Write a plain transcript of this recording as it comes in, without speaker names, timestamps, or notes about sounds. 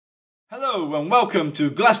Hello and welcome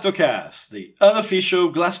to Glastonburycast, the unofficial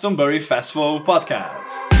Glastonbury Festival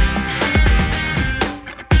podcast.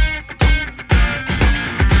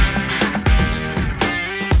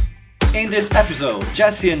 In this episode,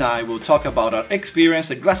 Jesse and I will talk about our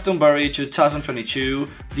experience at Glastonbury 2022,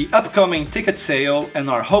 the upcoming ticket sale, and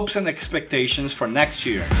our hopes and expectations for next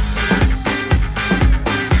year.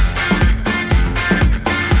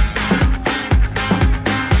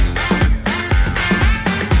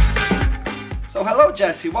 So hello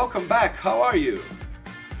Jesse, welcome back. How are you?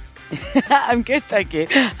 I'm good, thank you.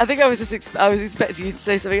 I think I was expecting you to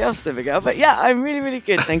say something else there, Miguel. But yeah, I'm really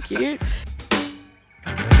good, thank you.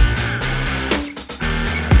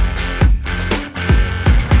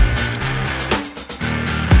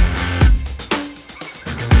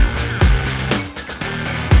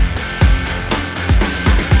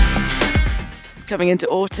 It's coming into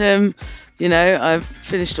autumn. You know, I've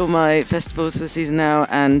finished all my festivals for the season now,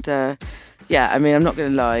 and I'm not going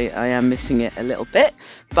to lie, I am missing it a little bit,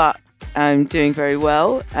 but I'm doing very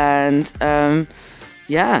well, and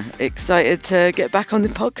excited to get back on the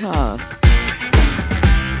podcast.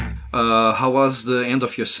 How was the end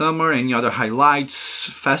of your summer? Any other highlights,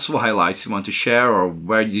 festival highlights you want to share, or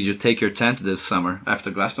where did you take your tent this summer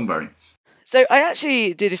after Glastonbury? So I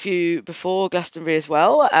actually did a few before Glastonbury as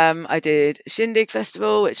well. I did Shindig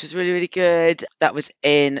Festival, which was really good. That was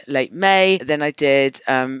in late May. Then I did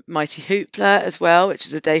Mighty Hoopla as well, which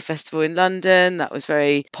is a day festival in London. That was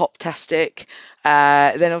very pop-tastic.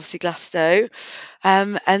 Then obviously Glasto.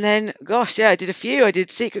 And then, I did a few. I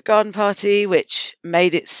did Secret Garden Party, which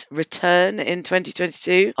made its return in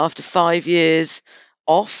 2022 after 5 years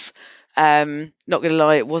off. Not gonna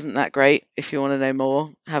lie, it wasn't that great. If you want to know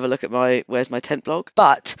more, have a look at my Where's My Tent blog.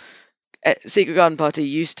 But Secret Garden Party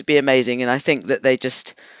used to be amazing, and I think that they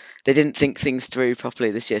didn't think things through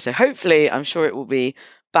properly this year. So hopefully, I'm sure it will be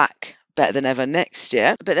back better than ever next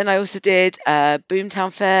year. But then I also did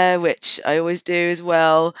Boomtown Fair, which I always do as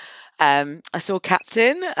well. I saw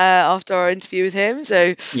Captain after our interview with him,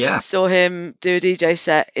 so Yeah. saw him do a DJ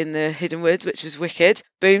set in the Hidden Woods, which was wicked.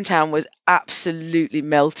 Boomtown was absolutely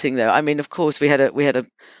melting, though. I mean, of course, we had a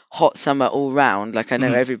hot summer all round. Like I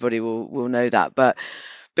know everybody will know that, but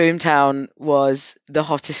Boomtown was the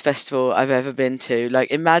hottest festival I've ever been to. Like,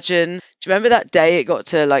 imagine, do you remember that day it got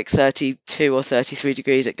to like 32 or 33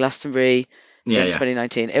 degrees at Glastonbury in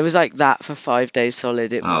 2019? It was like that for 5 days solid.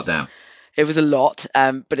 Damn. It was a lot,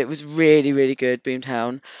 but it was really good,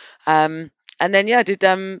 Boomtown. And then, I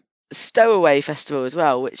did Stowaway Festival as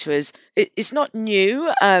well, which was, it's not new.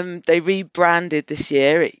 They rebranded this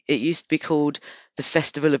year. It used to be called the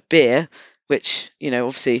Festival of Beer, which,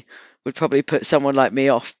 obviously would probably put someone like me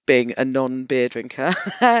off being a non-beer drinker.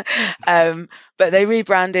 But they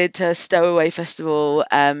rebranded to Stowaway Festival.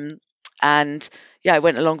 And I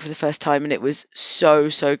went along for the first time, and it was so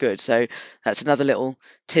good. So that's another little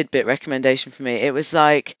tidbit recommendation for me. It was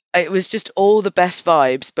just all the best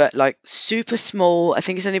vibes, but like super small. I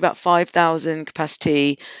think it's only about 5,000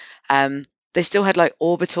 capacity. They still had like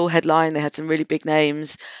Orbital headline. They had some really big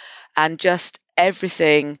names, and just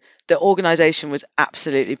everything. The organization was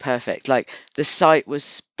absolutely perfect. Like the site was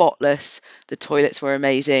spotless. The toilets were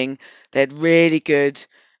amazing. They had really good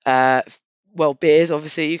beers,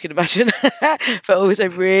 obviously, you can imagine, but also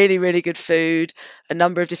really good food, a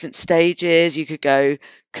number of different stages. You could go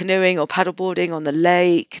canoeing or paddleboarding on the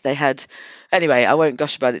lake. Anyway, I won't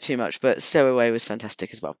gush about it too much, but Stowaway was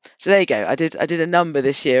fantastic as well. So there you go. I did a number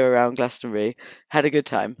this year around Glastonbury. Had a good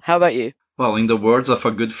time. How about you? Well, in the words of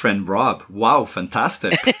a good friend, Rob, wow,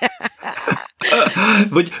 fantastic.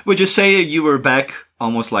 Would you say you were back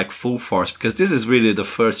almost like full force? Because this is really the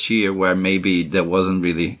first year where maybe there wasn't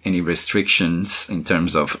really any restrictions in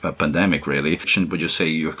terms of a pandemic, really. Would you say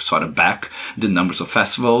you're sort of back the numbers of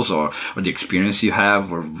festivals or the experience you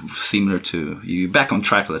have, or similar to you back on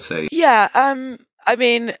track, let's say? Yeah, I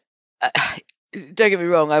mean, don't get me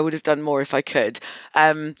wrong, I would have done more if I could.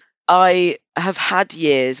 I have had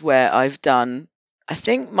years where I've done, I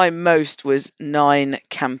think my most was 9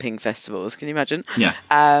 camping festivals. Can you imagine? Yeah.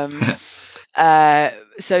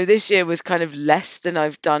 So this year was kind of less than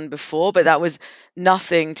I've done before, but that was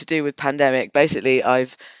nothing to do with pandemic. Basically,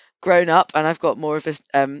 I've grown up and I've got more of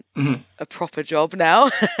a proper job now.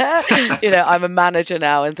 I'm a manager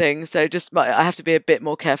now and things. So I have to be a bit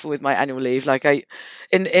more careful with my annual leave. Like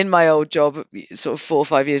in my old job, sort of 4 or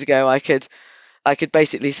 5 years ago, I could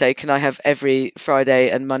basically say, can I have every Friday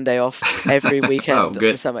and Monday off every weekend in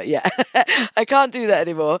the summer? Yeah, I can't do that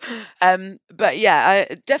anymore. But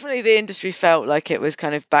definitely the industry felt like it was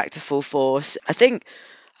kind of back to full force. I think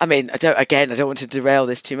I mean, I don't want to derail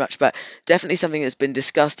this too much, but definitely something that's been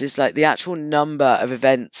discussed is like the actual number of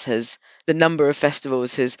events the number of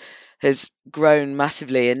festivals has grown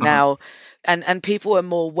massively, and Uh-huh. now, and people are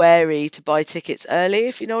more wary to buy tickets early,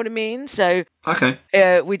 if you know what I mean. So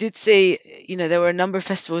Okay. we did see, there were a number of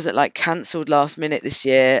festivals that like cancelled last minute this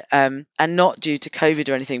year, and not due to COVID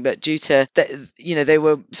or anything, but due to that, they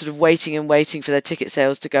were sort of waiting and waiting for their ticket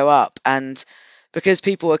sales to go up, and because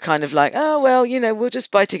people were kind of like, oh well, we'll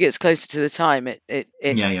just buy tickets closer to the time. It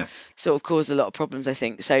Yeah, yeah. sort of caused a lot of problems, I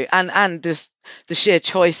think. So and just the sheer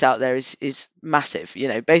choice out there is massive.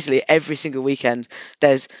 Basically every single weekend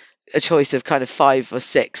there's a choice of kind of 5 or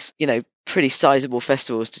 6, pretty sizable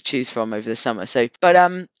festivals to choose from over the summer. So, but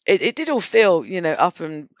it did all feel, up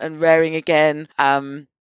and raring again.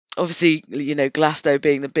 Obviously, Glasgow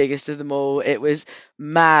being the biggest of them all, it was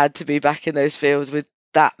mad to be back in those fields with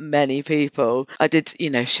that many people. I did,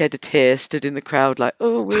 shed a tear, stood in the crowd like,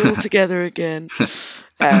 oh, we're all together again.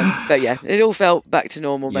 But yeah, it all felt back to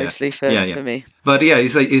normal mostly for me. But yeah,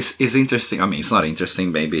 it's interesting. I mean, it's not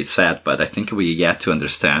interesting, maybe it's sad, but I think we yet to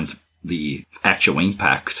understand the actual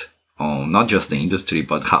impact on not just the industry,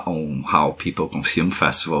 but on how people consume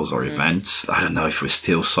festivals or events. I don't know if we're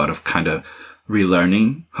still sort of kind of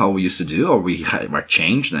relearning how we used to do, or we are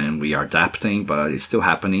changed and we are adapting, but it's still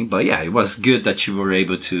happening. But yeah, it was good that you were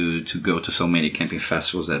able to go to so many camping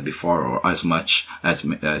festivals that before, or as much as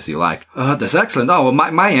you like. That's excellent. Oh,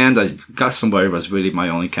 well, my end, Glastonbury was really my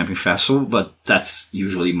only camping festival, but that's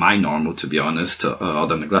usually my normal, to be honest.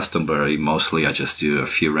 Other than Glastonbury, mostly I just do a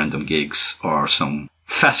few random gigs or some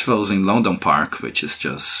festivals in London Park, which is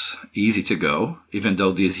just easy to go, even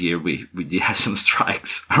though this year we did have some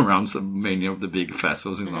strikes around many of the big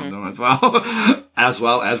festivals in London as well, as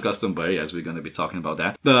well as Glastonbury, as we're going to be talking about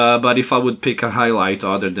that. But if I would pick a highlight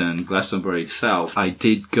other than Glastonbury itself, I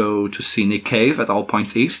did go to see Nick Cave at All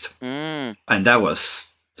Points East, and that was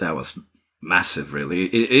massive, really.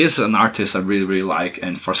 It is an artist I really, really like,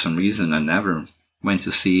 and for some reason I never went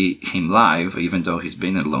to see him live, even though he's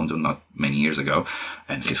been in London not many years ago,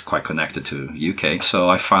 and he's quite connected to UK. So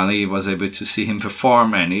I finally was able to see him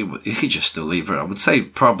perform, and he just delivered. I would say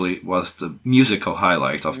probably was the musical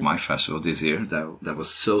highlight of my festival this year. That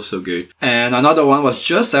was so good. And another one was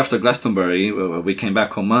just after Glastonbury. We came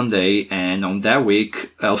back on Monday, and on that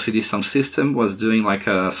week, LCD Sound System was doing like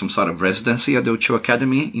some sort of residency at the O2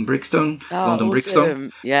 Academy in Brixton, London, awesome.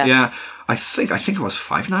 Brixton. Yeah. I think it was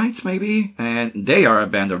 5 nights maybe, and they are a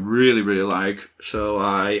band I really, really like. So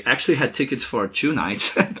I actually had tickets for 2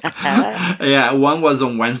 nights. Yeah, one was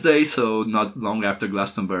on Wednesday, so not long after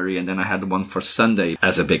Glastonbury, and then I had one for Sunday.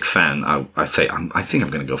 As a big fan, I think I'm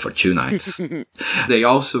going to go for 2 nights. They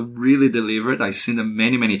also really delivered. I've seen them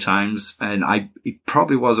many, many times, and it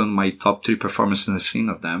probably was on my top 3 performances I've seen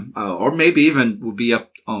of them, or maybe even would be up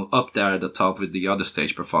there at the top with the other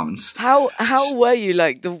stage performance. How were you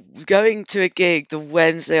like going to a gig the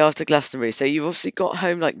Wednesday after Glastonbury? So you obviously got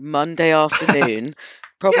home like Monday afternoon,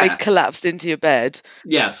 probably collapsed into your bed.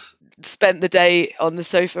 Yes. Spent the day on the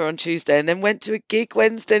sofa on Tuesday, and then went to a gig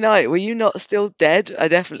Wednesday night. Were you not still dead? I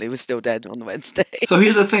definitely was still dead on the Wednesday. So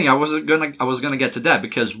here's the thing: I was gonna get to that,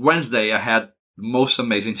 because Wednesday I had most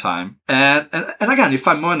amazing time. And again, if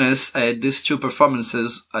I'm honest, these 2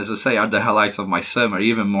 performances, as I say, are the highlights of my summer,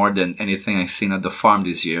 even more than anything I've seen at the farm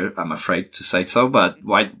this year. I'm afraid to say so, but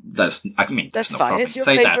why? That's no fine. It's your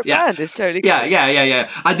favorite band. It's totally cool. Yeah.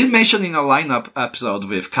 I did mention in a lineup episode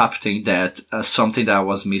with Captain that something that I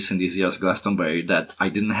was missing this year's Glastonbury, that I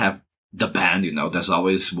didn't have the band. There's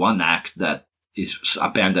always one act that is a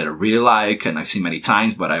band that I really like and I've seen many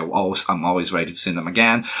times, but I'm always ready to see them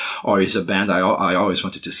again. Or is a band I always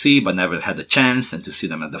wanted to see, but never had the chance, and to see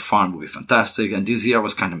them at the farm would be fantastic. And this year I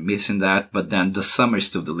was kind of missing that, but then the summer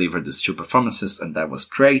still delivered these 2 performances, and that was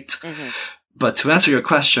great. Mm-hmm. But to answer your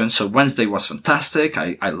question, so Wednesday was fantastic.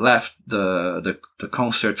 I left the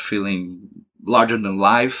concert feeling larger than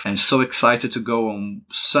life and so excited to go on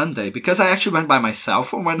Sunday, because I actually went by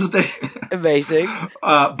myself on Wednesday. Amazing.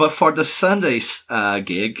 But for the Sunday's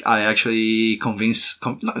gig, I actually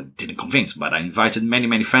didn't convince, but I invited many,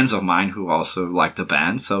 many friends of mine who also liked the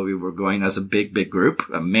band. So we were going as a big, big group.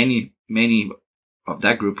 Many of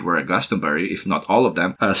that group were at Glastonbury, if not all of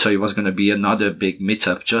them. So it was going to be another big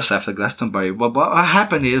meetup just after Glastonbury. Well, what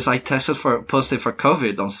happened is I tested positive for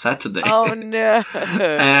COVID on Saturday. Oh no.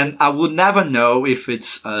 And I would never know if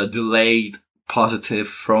it's delayed positive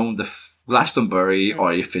from the Glastonbury,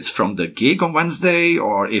 or if it's from the gig on Wednesday,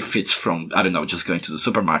 or if it's from, I don't know, just going to the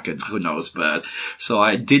supermarket. Who knows? But so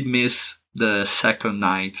I did miss the second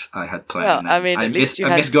night I had planned. Well, I mean, I missed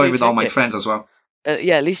going with all my friends as well.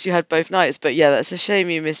 yeah, at least you had both nights. But yeah, that's a shame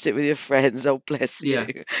you missed it with your friends. Oh, bless Yeah.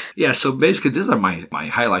 you. Yeah, so basically these are my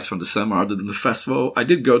highlights from the summer other than the festival. I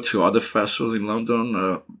did go to other festivals in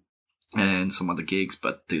London and some other gigs,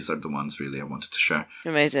 but these are the ones really I wanted to share.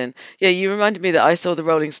 Amazing. Yeah, you reminded me that I saw the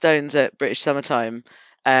Rolling Stones at British Summertime.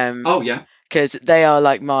 Oh, yeah. Because they are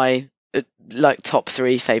like my like top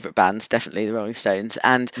three favorite bands, definitely the Rolling Stones.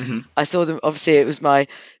 And Hmm. I saw them. Obviously, it was my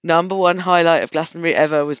number one highlight of Glastonbury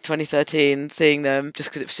ever was 2013, seeing them just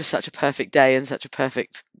because it was just such a perfect day and such a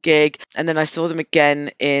perfect gig. And then I saw them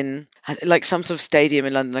again in like some sort of stadium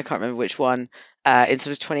in London. I can't remember which one. In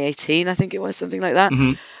sort of 2018, I think it was something like that.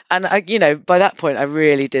 Hmm. And by that point, I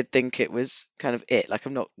really did think it was kind of it. Like,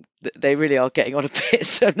 I'm not, they really are getting on a bit,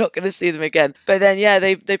 so I'm not going to see them again. But then, yeah,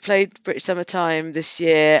 they played British Summertime this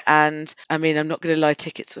year, and I mean, I'm not going to lie,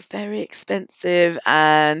 tickets were very expensive,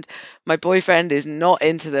 and my boyfriend is not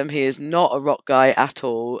into them. He is not a rock guy at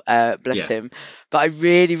all, bless Yeah. him. But I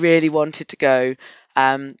really, really wanted to go.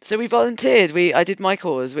 So we volunteered. I did my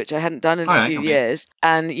cause, which I hadn't done in All a right. few Okay. years,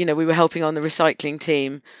 and we were helping on the recycling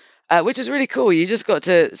team, which was really cool. You just got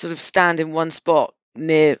to sort of stand in one spot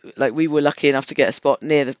near, like we were lucky enough to get a spot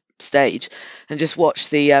near the stage, and just watch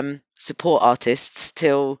the support artists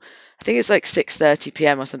till I think it's like 6:30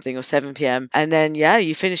 p.m. or something, or 7 p.m. And then yeah,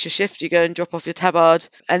 you finish your shift, you go and drop off your tabard,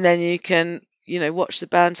 and then you can watch the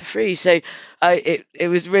band for free. So it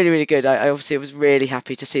was really, really good. I obviously was really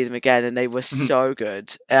happy to see them again, and they were so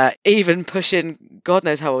good. Even pushing, God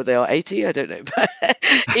knows how old they are, 80, I don't know, but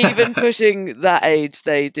even pushing that age,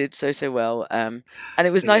 they did so well. And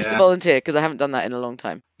it was nice to Yeah. volunteer because I haven't done that in a long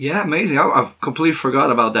time. Yeah, amazing. I've completely forgot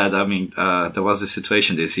about that. I mean, there was this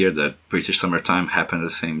situation this year that British Summertime happened the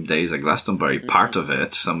same days at Glastonbury, part of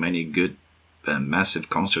it. So many good and massive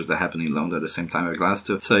concerts that happened in London at the same time at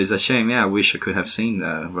Glastonbury. So it's a shame. Yeah, I wish I could have seen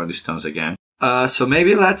Rolling Stones again. So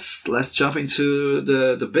maybe let's jump into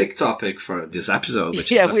the big topic for this episode,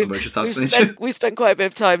 which is Yeah, Glastonbury we've 2022. spent quite a bit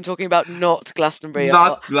of time talking about not Glastonbury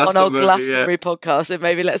Not on our Glastonbury, yeah. Glastonbury podcast, so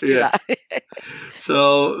maybe let's do Yeah. that.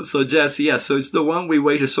 So Jesse, yeah, so it's the one we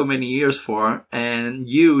waited so many years for, and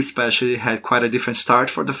you especially had quite a different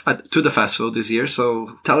start for to the festival this year.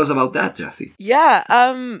 So tell us about that, Jesse. Yeah,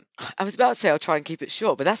 I was about to say I'll try and keep it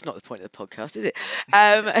short, but that's not the point of the podcast, is it?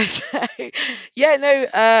 So, yeah,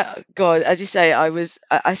 no, God, as you say,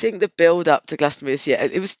 I think the build up to Glastonbury this year,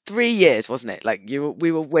 it was 3 years, wasn't it? Like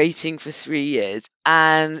we were waiting for 3 years,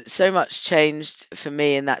 and so much changed for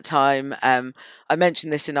me in that time. I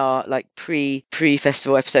mentioned this in our like pre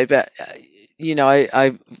festival episode, but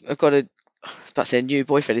I've got I was about to say a new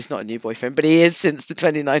boyfriend. He's not a new boyfriend, but he is since the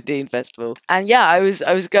 2019 festival. And yeah, I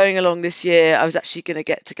was going along this year. I was actually going to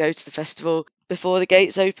get to go to the festival before the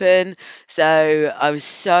gates open, so I was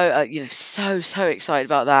so so excited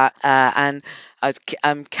about that. And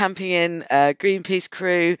I'm camping in Greenpeace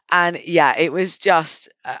crew, and yeah, it was just.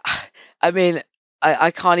 I mean,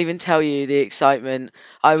 I can't even tell you the excitement.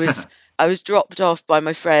 I was I was dropped off by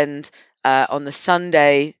my friend on the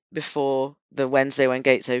Sunday before the Wednesday when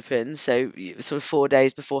gates open, so sort of 4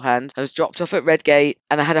 days beforehand. I was dropped off at Redgate,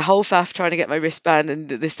 and I had a whole faff trying to get my wristband and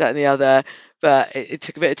this, that, and the other, but it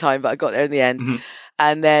took a bit of time, but I got there in the end. Mhm.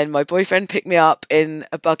 And then my boyfriend picked me up in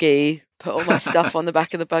a buggy, put all my stuff on the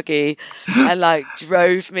back of the buggy, and like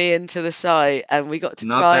drove me into the site, and we got to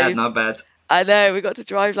Not bad, drive. not bad. I know, we got to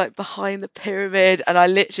drive like behind the pyramid, and I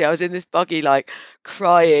was in this buggy like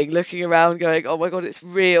crying, looking around going, oh my God, it's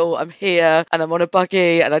real, I'm here and I'm on a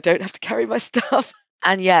buggy and I don't have to carry my stuff.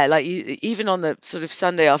 And yeah, like even on the sort of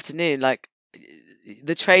Sunday afternoon, like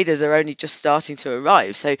the traders are only just starting to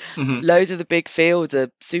arrive, so Mhm. loads of the big fields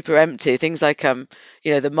are super empty. Things like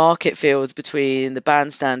the market fields between the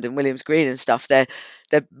bandstand and Williams Green and stuff, they're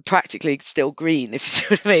practically still green, if you see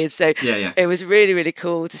what I mean. So Yeah, yeah. it was really, really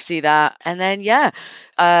cool to see that. And then yeah,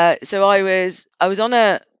 so I was on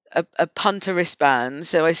a punter wristband,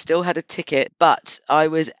 so I still had a ticket, but I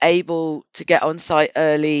was able to get on site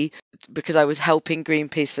early because I was helping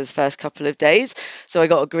Greenpeace for the first couple of days. So I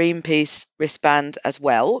got a Greenpeace wristband as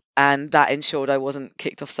well, and that ensured I wasn't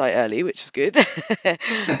kicked off site early, which was good.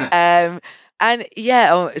 And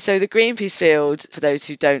yeah, so the Greenpeace field, for those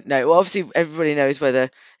who don't know, well, obviously everybody knows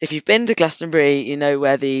if you've been to Glastonbury, you know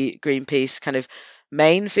where the Greenpeace kind of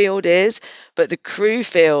main field is, but the crew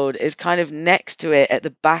field is kind of next to it at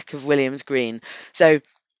the back of Williams Green. So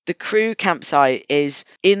the crew campsite is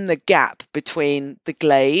in the gap between the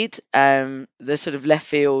Glade, the sort of left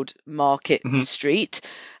field market Mhm. street,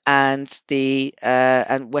 and the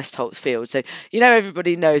and West Holtzfield. So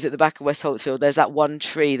everybody knows at the back of West Holtzfield there's that one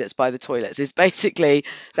tree that's by the toilets. It's basically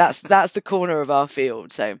that's the corner of our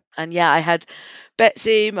field. So, and yeah, I had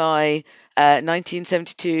Betsy, my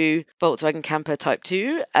 1972 Volkswagen Camper Type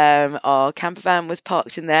 2. Our camper van was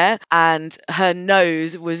parked in there, and her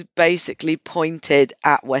nose was basically pointed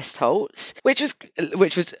at West Holtz, which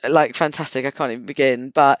was like fantastic. I can't even begin.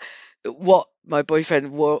 But what my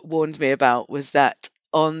boyfriend warned me about was that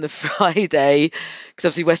on the Friday, because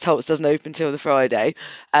obviously West Holtz doesn't open till the Friday,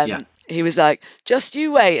 he was like, just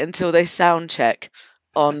you wait until they sound check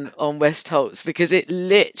on West Holtz, because it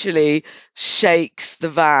literally shakes the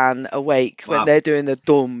van awake when they're doing the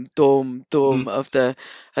dum dum dum of the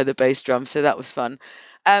bass drum. So that was fun.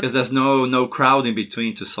 Because there's no crowd in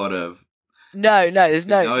between to sort of. No, there's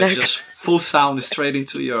no. It's just full sound straight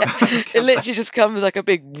into your. It literally just comes like a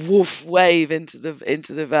big woof wave into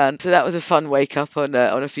the van. So that was a fun wake up on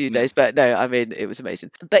a few days. But no, I mean, it was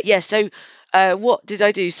amazing. But yeah, so what did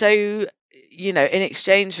I do? So in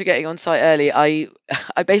exchange for getting on site early, I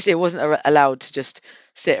basically wasn't allowed to just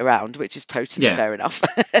sit around, which is totally fair enough.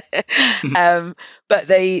 But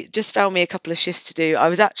they just found me a couple of shifts to do. I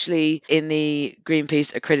was actually in the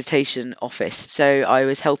Greenpeace accreditation office, so I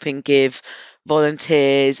was helping give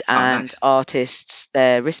volunteers and artists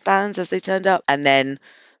their wristbands as they turned up, and then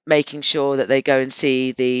making sure that they go and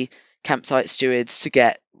see the campsite stewards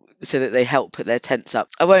so that they help put their tents up.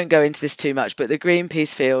 I won't go into this too much, but the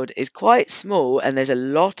Greenpeace field is quite small and there's a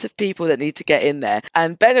lot of people that need to get in there.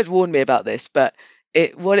 And Ben had warned me about this, but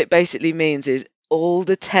what it basically means is all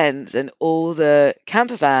the tents and all the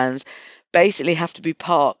camper vans basically have to be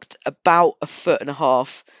parked about 1.5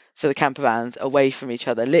 feet for the camper vans away from each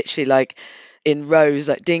other, literally like in rows,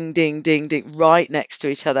 like ding, ding, ding, ding, right next to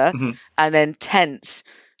each other. And then tents,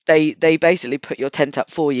 they basically put your tent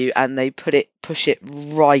up for you and they push it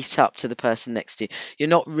right up to the person next to you. You're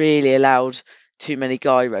not really allowed too many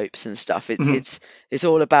guy ropes and stuff. It's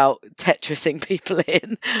all about Tetrising people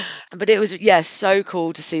in. But it was so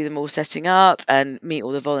cool to see them all setting up and meet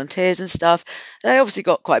all the volunteers and stuff. They obviously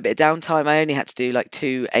got quite a bit of downtime. I only had to do like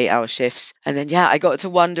 2 8-hour shifts, and then I got to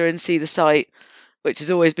wander and see the site, which has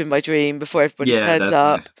always been my dream before everybody turns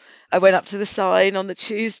up. Nice. I went up to the sign on the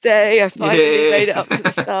Tuesday. I finally made it up to the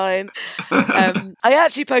sign. I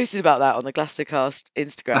actually posted about that on the Gloucestercast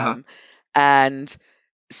Instagram, and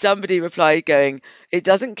somebody replied going, it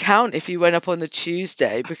doesn't count if you went up on the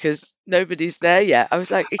Tuesday because nobody's there yet. I was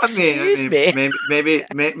like, excuse me. Maybe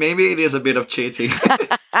it is a bit of cheating.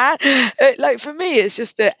 Like for me, it's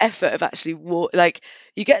just the effort of actually like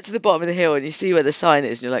you get to the bottom of the hill and you see where the sign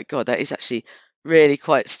is and you're like, God, that is actually really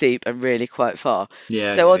quite steep and really quite far.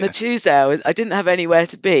 So on the Tuesday I didn't have anywhere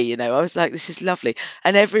to be, I was like, this is lovely,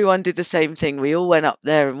 and everyone did the same thing. We all went up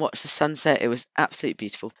there and watched the sunset. It was absolutely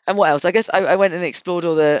beautiful. And what else? I guess I went and explored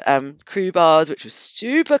all the crew bars, which was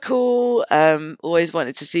super cool. Always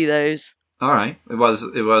wanted to see those. All right. It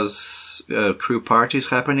was crew parties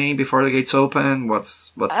happening before the gates open.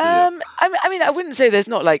 What's the I mean, I wouldn't say there's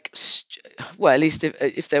not like, well, at least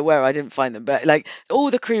if there were, I didn't find them. But like all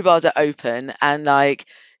the crew bars are open, and like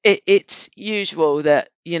it's usual that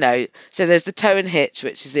so there's the Tow and Hitch,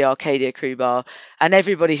 which is the Arcadia crew bar, and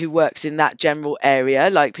everybody who works in that general area,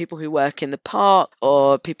 like people who work in the park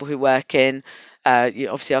or people who work in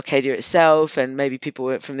obviously Arcadia itself, and maybe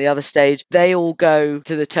people from the other stage, they all go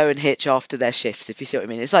to the Tow and Hitch after their shifts, if you see what I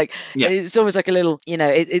mean. It's like it's almost like a little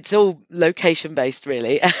it's all location based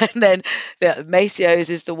really. And then the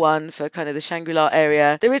Maceo's is the one for kind of the Shangri-La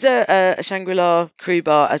area. There is a Shangri-La crew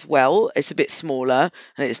bar as well. It's a bit smaller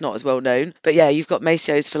and it's not as well known, but you've got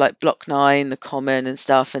Maceo's for like Block 9, the Common and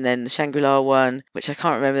stuff, and then the Shangri-La one, which I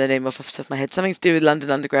can't remember the name off the top of my head, something to do with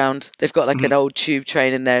London Underground. They've got like an old tube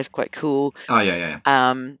train in there. It's quite cool.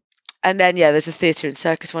 And then there's a theatre and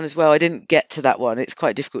circus one as well. I didn't get to that one. It's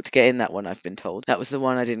quite difficult to get in that one, I've been told. That was the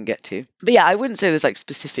one I didn't get to. But I wouldn't say there's like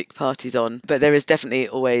specific parties on, but there is definitely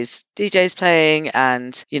always DJs playing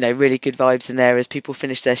and really good vibes in there as people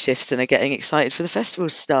finish their shifts and are getting excited for the festival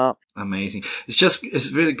to start. Amazing.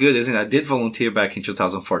 It's really good, isn't it? I did volunteer back in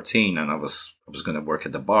 2014 and I was going to work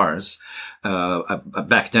at the bars.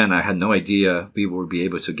 Back then I had no idea we would be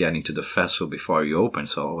able to get into the festival before you open.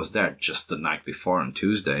 So I was there just the night before on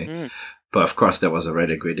Tuesday. But of course that was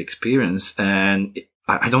already a great experience. And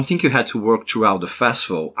I don't think you had to work throughout the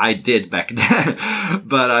festival. I did back then,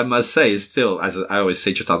 but I must say it's still, as I always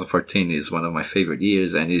say, 2014 is one of my favorite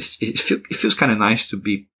years. And it feels kind of nice to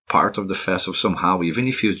be part of the festival somehow, even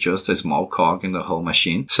if you're just a small cog in the whole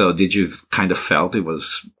machine. So did you kind of felt it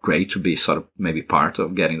was great to be sort of maybe part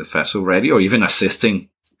of getting the festival ready or even assisting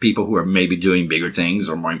people who are maybe doing bigger things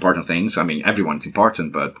or more important things? I mean, everyone's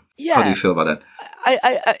important, but how do Yeah. you feel about that?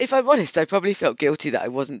 If I'm honest, I probably felt guilty that I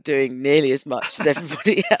wasn't doing nearly as much as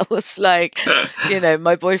everybody else. Like,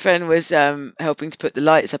 my boyfriend was helping to put the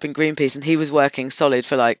lights up in Greenpeace, and he was working solid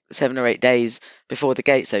for like 7 or 8 days before the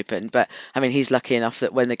gates opened. But I mean, he's lucky enough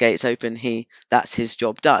that when the gates open, that's his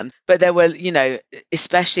job done. But there were,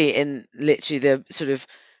 especially in literally the sort of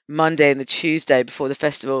Monday and the Tuesday before the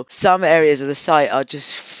festival, some areas of the site are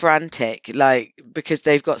just frantic, like because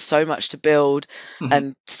they've got so much to build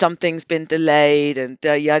and something's been delayed and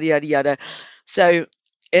yada yada yada. So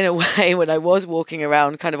in a way, when I was walking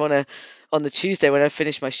around kind of on the Tuesday when I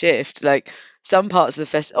finished my shift, like some parts of the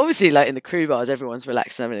fest, obviously like in the crew bars, everyone's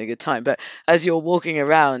relaxed and having a good time. But as you're walking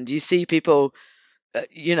around, you see people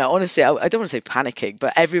honestly, I don't want to say panicking,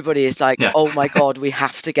 but everybody is like, Yeah. oh my God, we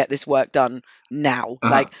have to get this work done now.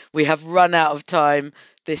 Like, we have run out of time.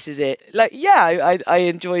 This is it. Like, yeah, I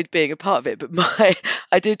enjoyed being a part of it, but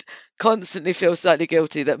I did constantly feel slightly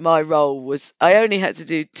guilty that my role was, I only had to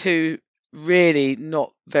do two really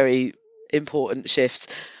not very important shifts,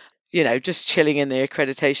 just chilling in the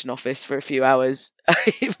accreditation office for a few hours.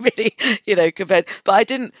 Really, compared, but I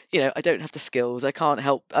didn't, I don't have the skills. I can't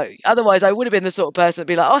help. Otherwise, I would have been the sort of person that'd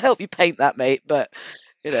be like, I'll help you paint that, mate. But,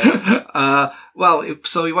 Well,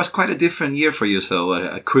 so it was quite a different year for you. So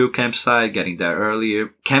a crew campsite, getting there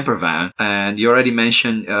earlier, camper van, and you already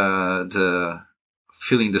mentioned the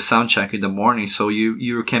feeling the sound check in the morning. So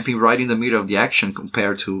you're camping right in the middle of the action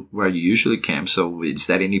compared to where you usually camp. So is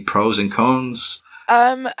there any pros and cons?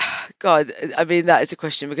 God, I mean, that is a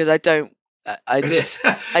question because I don't. It is.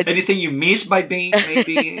 Anything you miss by being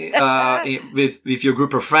maybe with your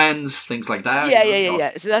group of friends, things like that?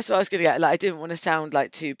 Yeah. So that's what I was going to get. Like, I didn't want to sound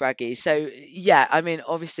like too braggy. So yeah, I mean,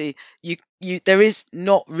 obviously, you there is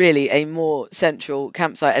not really a more central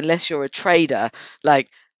campsite unless you're a trader. Like,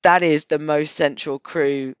 that is the most central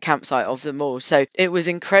crew campsite of them all. So it was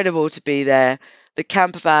incredible to be there. The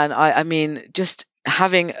camper van, I mean, just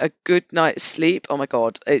having a good night's sleep. Oh my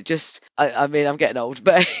God. It just, I mean, I'm getting old,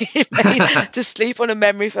 but to sleep on a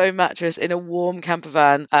memory foam mattress in a warm camper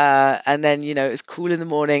van, and then, it's cool in the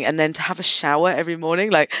morning, and then to have a shower every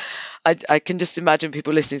morning. Like, I can just imagine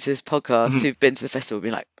people listening to this podcast who've been to the festival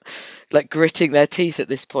being like gritting their teeth at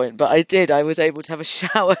this point. But I was able to have a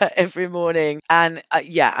shower every morning. And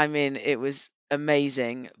yeah, I mean, it was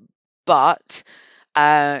amazing. But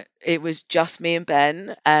it was just me and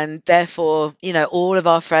Ben, and therefore, all of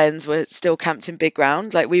our friends were still camped in Big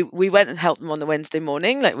Ground. Like we went and helped them on the Wednesday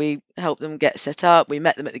morning. Like we helped them get set up. We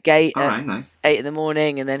met them at the gate All at right, nice. 8 in the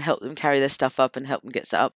morning, and then helped them carry their stuff up and help them get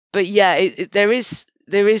set up. But yeah, there is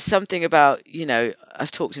something about,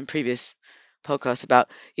 I've talked in previous podcasts about,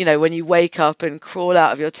 when you wake up and crawl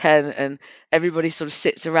out of your tent and everybody sort of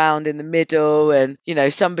sits around in the middle, and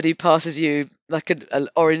somebody passes you like an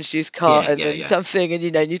orange juice carton and something,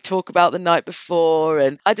 and you talk about the night before,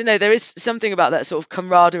 and I don't know, there is something about that sort of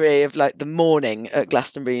camaraderie of like the morning at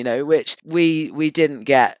Glastonbury, which we didn't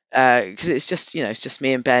get because it's just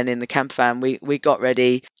me and Ben in the camper van. We got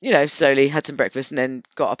ready, slowly had some breakfast, and then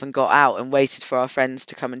got up and got out and waited for our friends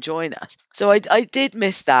to come and join us. So I did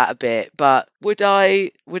miss that a bit, but would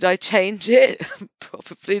I change it?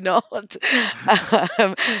 Probably not.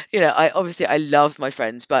 I love my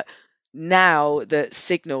friends, but now that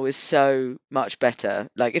Signal is so much better,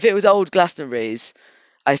 like if it was old Glastonbury's,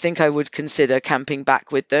 I think I would consider camping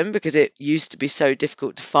back with them, because it used to be so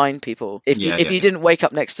difficult to find people. If you didn't wake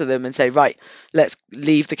up next to them and say, right, let's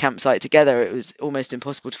leave the campsite together, it was almost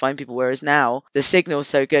impossible to find people. Whereas now the signal's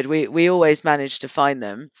so good, we always managed to find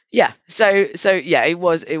them. Yeah. So yeah, it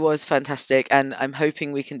was fantastic, and I'm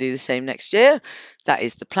hoping we can do the same next year. That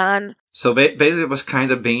is the plan. So basically, it was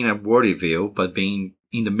kind of being at Wardyville, but being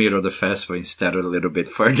in the middle of the festival instead of a little bit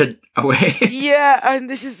further away. Yeah, and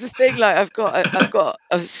this is the thing. Like, I've got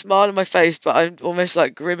a smile on my face, but I'm almost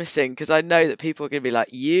like grimacing because I know that people are going to be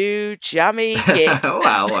like, "You jammy git."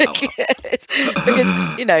 Wow. Because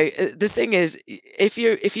the thing is, if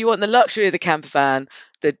you want the luxury of the camper van,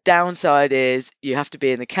 the downside is you have to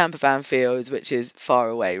be in the camper van fields, which is far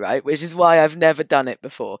away, right? Which is why I've never done it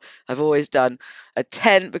before. I've always done a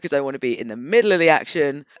tent because I want to be in the middle of the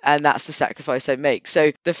action, and that's the sacrifice I make.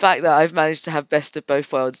 So the fact that I've managed to have best of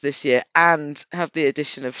both worlds this year and have the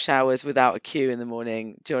addition of showers without a queue in the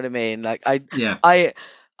morning, do you know what I mean? Like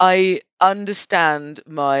I understand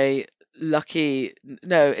my lucky,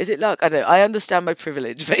 no, is it luck? I don't know. I understand my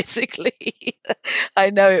privilege, basically.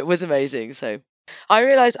 I know it was amazing. So I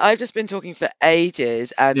realize I've just been talking for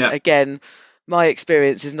ages, and again, my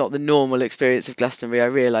experience is not the normal experience of Glastonbury. I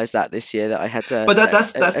realised that this year, that I had But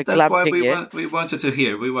that's a why glamping year. we wanted to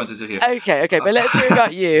hear. We wanted to hear. Okay, but let's hear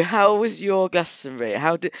about you. How was your Glastonbury?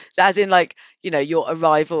 As in, like, your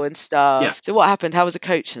arrival and stuff. Yeah. So what happened? How was the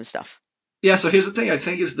coach and stuff? Yeah, so here's the thing. I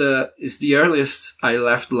think it's the earliest I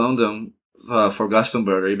left London for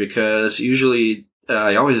Glastonbury, because usually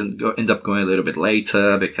I always end up going a little bit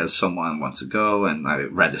later because someone wants to go and I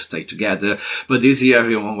rather stay together. But this year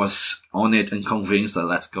everyone was on it and convinced that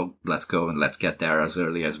let's go and let's get there as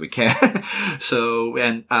early as we can. So,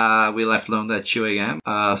 and we left London at 2 a.m.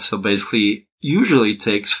 So basically, usually it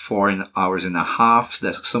takes 4 hours and a half.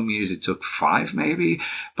 There's some years it took 5 maybe,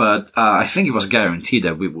 but I think it was guaranteed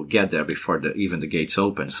that we would get there before even the gates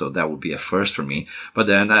open. So that would be a first for me. But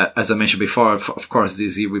then, as I mentioned before, of course,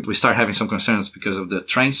 this year we start having some concerns because of the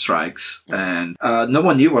train strikes, and no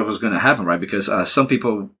one knew what was going to happen, right? Because some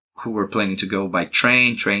people who were planning to go by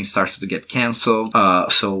train started to get cancelled.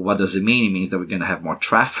 So what does it mean? It means that we're going to have more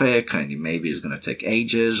traffic, and maybe it's going to take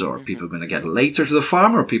ages, or people are going to get later to the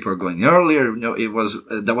farm, or people are going earlier.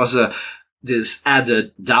 There was this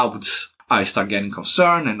added doubt. I start getting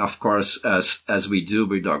concerned, and of course, as we do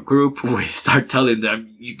with our group, we start telling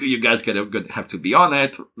them, you guys have to be on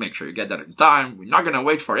it. Make sure you get there in time. We're not going to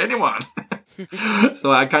wait for anyone.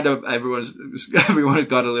 So everyone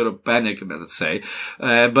got a little panic, let's say.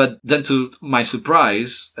 But then to my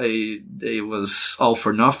surprise, it was all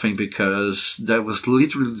for nothing, because there was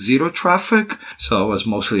literally zero traffic. So I was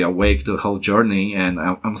mostly awake the whole journey, and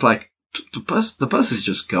I was like, the bus is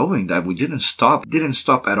just going, that we didn't stop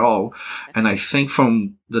at all. And I think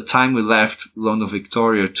from the time we left London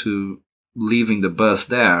Victoria to leaving the bus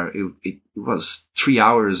there, it was 3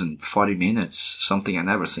 hours and 40 minutes, something I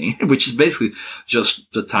never seen, which is basically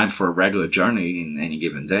just the time for a regular journey in any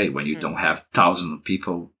given day when you don't have thousands of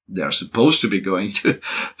people that are supposed to be going to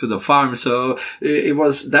the farm. So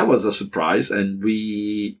that was a surprise. And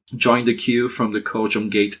we joined the queue from the coach on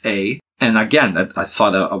gate A. And again, I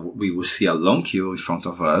thought we would see a long queue in front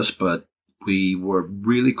of us, but we were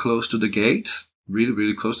really close to the gate. Really,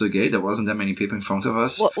 really close to the gate. There wasn't that many people in front of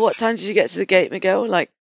us. What time did you get to the gate, Miguel?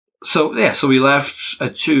 So we left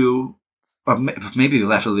at 2, or maybe we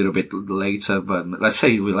left a little bit later, but let's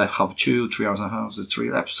say we left 2:30, 3 hours and a half, so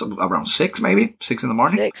 3 left, so around 6 maybe, 6 in the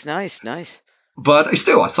morning. 6, nice. But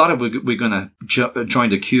still, I thought we're gonna join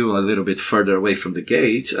the queue a little bit further away from the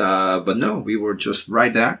gate, but no, we were just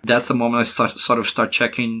right there. That's the moment I start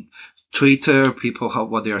checking Twitter, people,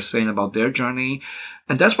 what they are saying about their journey.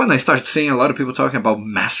 And that's when I started seeing a lot of people talking about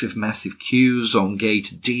massive, massive queues on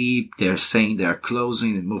gate D. They're saying they're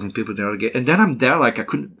closing and moving people to the gate. And then I'm there, like, I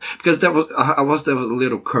couldn't, because there was a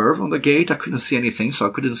little curve on the gate. I couldn't see anything, so I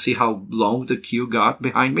couldn't see how long the queue got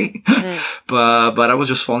behind me. But I was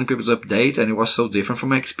just following people's update, and it was so different from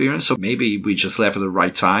my experience. So maybe we just left at the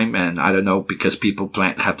right time, and I don't know, because people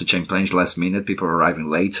have to change plans last minute. People are arriving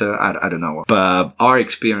later. I don't know. But our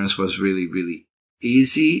experience was really, really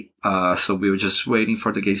easy. So we were just waiting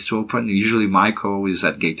for the gates to open. Usually Michael is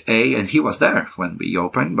at gate A, and he was there when we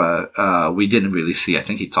opened, but we didn't really see. I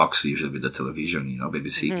think he talks usually with the television,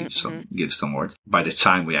 BBC gives some words. By the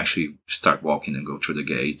time we actually start walking and go through the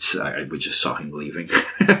gates, we just saw him leaving.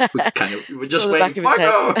 we were just waiting,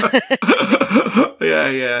 Michael!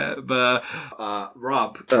 Yeah. But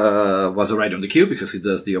Rob was already on the queue because he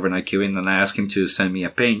does the overnight queuing, and I asked him to send me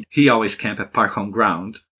a pin. He always camp at Park Home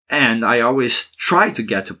Ground. And I always try to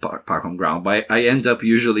get to Park Home Ground, but I end up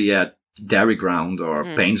usually at Derry Ground or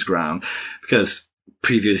Payne's Ground, because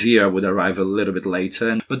previous year I would arrive a little bit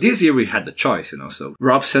later. But this year we had the choice, So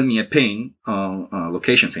Rob sent me a ping,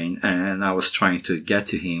 location ping, and I was trying to get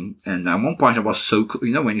to him. And at one point I was so,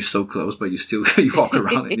 when you're so close, but you still, you walk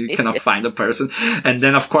around and you cannot find a person. And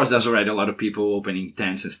then of course there's already a lot of people opening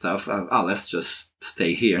tents and stuff. Let's just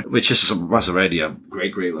stay here, which was already a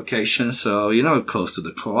great location. So, close to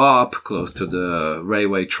the co-op, close to the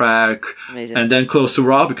railway track. Amazing. And then close to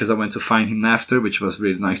Rob, because I went to find him after, which was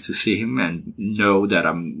really nice to see him and know that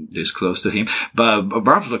I'm this close to him. But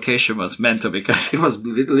Rob's location was mental, because it was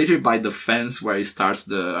literally by the fence where he starts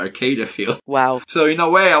the arcade field. Wow. So in a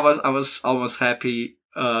way, I was almost happy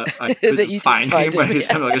I couldn't find him when he's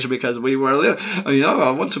on location, because we were a little,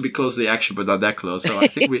 I want to be close to the action, but not that close. So I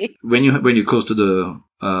think when you're close to the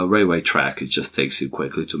railway track, it just takes you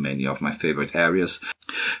quickly to many of my favorite areas.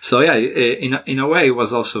 So yeah, in a way, it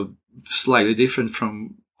was also slightly different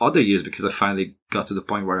from other years, because I finally got to the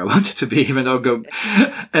point where I wanted to be, even though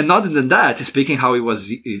and not than that, speaking how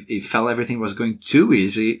it felt everything was going too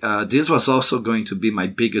easy. This was also going to be my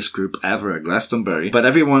biggest group ever at Glastonbury, but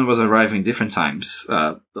everyone was arriving different times.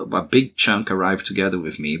 A big chunk arrived together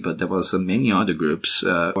with me, but there was many other groups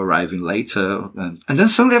arriving later. And then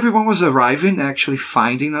suddenly everyone was arriving, actually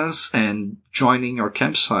finding us and joining our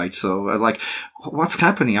campsite. So what's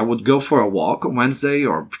happening? I would go for a walk on Wednesday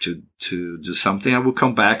or to do something. I would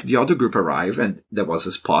come back. The other group arrived and there was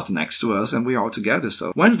a spot next to us and we were all together.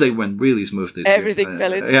 So Wednesday went really smooth this Everything year.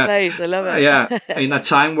 fell into place. I love it. Yeah. In a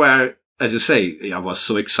time where, as you say, I was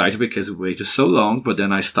so excited because we waited so long, but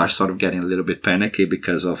then I start sort of getting a little bit panicky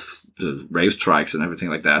because of the rail strikes and everything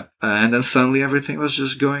like that. And then suddenly everything was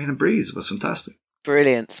just going in a breeze. It was fantastic.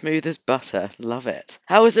 Brilliant. Smooth as butter. Love it.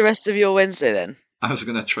 How was the rest of your Wednesday then? I was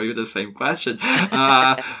going to throw you the same question.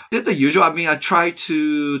 Did the usual. I mean, I tried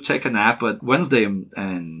to take a nap, but Wednesday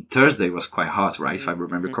and Thursday was quite hot, right? If I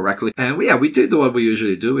remember correctly. And we did what we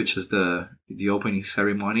usually do, which is the opening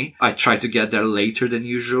ceremony. I tried to get there later than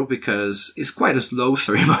usual because it's quite a slow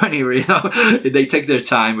ceremony, you know. They take their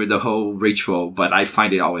time with the whole ritual, but I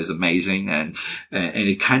find it always amazing. And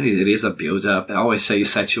it is a build up. I always say it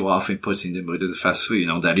sets you off and puts in the mood of the festival, you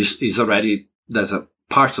know, that is already, there's a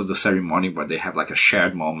parts of the ceremony where they have like a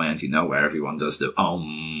shared moment, you know, where everyone does the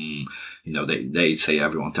you know, they say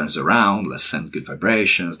everyone turns around, let's send good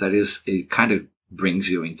vibrations. It kind of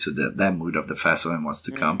brings you into that mood of the festival and what's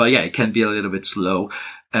to come. But yeah, it can be a little bit slow.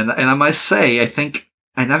 And I must say, I think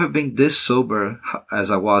I never been this sober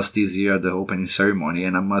as I was this year at the opening ceremony.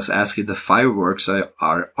 And I must ask you, the fireworks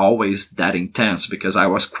are always that intense because I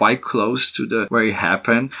was quite close to where it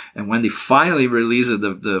happened. And when they finally released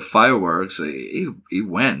the fireworks, it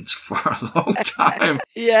went for a long time.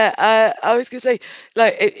 Yeah, I was going to say,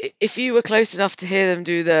 like, if you were close enough to hear them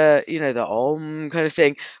do the, you know, the om kind of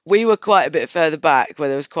thing, we were quite a bit further back where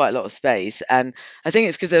there was quite a lot of space. And I think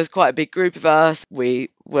it's because there was quite a big group of us. We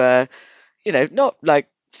were, you know, not like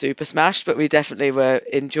super smashed, but we definitely were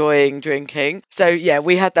enjoying drinking. So yeah,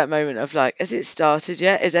 we had that moment of like, has it started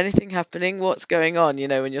yet? Is anything happening? What's going on? You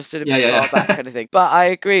know, when you're stood a bit far back kind of thing. But I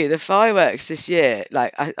agree, the fireworks this year,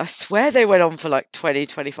 like I swear they went on for like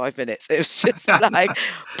 20-25 minutes. It was just like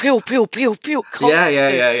pew, pew, pew, pew, constant.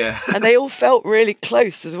 Yeah. And they all felt really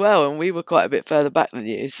close as well. And we were quite a bit further back than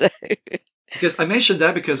you. So because I mentioned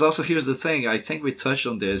that because also here's the thing. I think we touched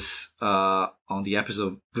on this on the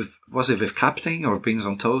episode with Captain or Beans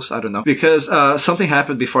on Toast? I don't know. Because something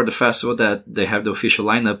happened before the festival that they have the official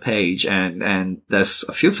lineup page and there's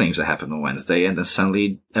a few things that happened on Wednesday and then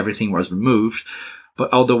suddenly everything was removed.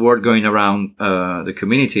 But all the word going around the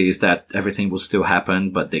community is that everything will still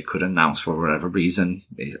happen, but they couldn't announce for whatever reason.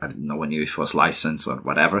 I don't know if it was licensed or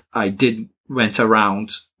whatever. I went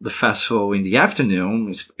around the festival in the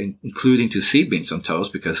afternoon, including to see Beans on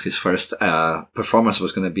Toast because his first performance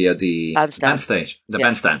was going to be at the bandstand. The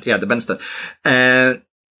bandstand.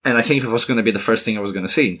 And I think it was going to be the first thing I was going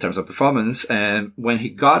to see in terms of performance. And when he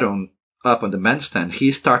got up on the bandstand,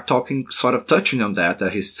 he started talking, sort of touching on that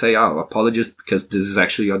he say, apologies because this is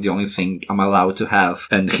actually the only thing I'm allowed to have.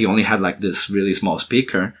 And he only had like this really small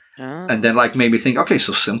speaker. Oh. And then like made me think, okay,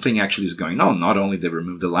 so something actually is going on. Not only they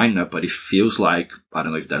removed the lineup, but it feels like, I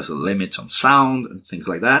don't know if there's a limit on sound and things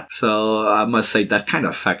like that. So I must say that kind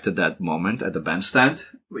of affected that moment at the bandstand,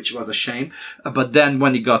 which was a shame. But then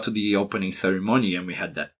when it got to the opening ceremony and we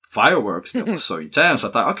had that fireworks that was so intense, I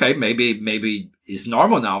thought, okay, maybe it's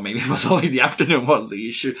normal now. Maybe it was only the afternoon was the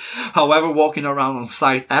issue. However, walking around on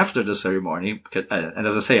site after the ceremony, because, and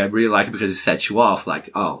as I say, I really like it because it sets you off like,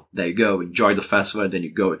 oh, there you go, enjoy the festival, and then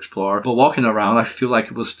you go explore. But walking around, I feel like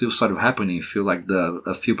it was still sort of happening. I feel like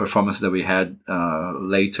a few performances that we had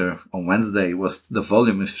later on Wednesday the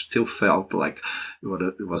volume still felt like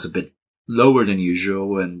it was a bit lower than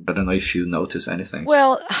usual, and I don't know if you noticed anything.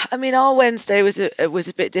 Well, I mean, our Wednesday was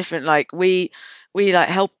a bit different. Like we like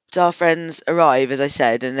helped our friends arrive, as I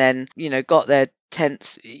said, and then, you know, got their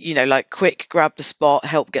tents, you know, like quick grab the spot,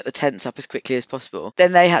 help get the tents up as quickly as possible.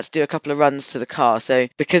 Then they had to do a couple of runs to the car. So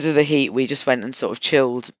because of the heat, we just went and sort of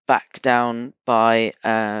chilled back down by,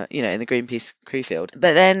 you know, in the Greenpeace crew field.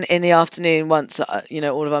 But then in the afternoon, once, you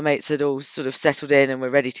know, all of our mates had all sort of settled in and were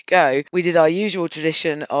ready to go, we did our usual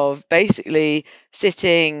tradition of basically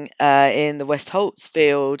sitting in the West Holts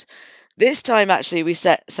field. This time, actually, we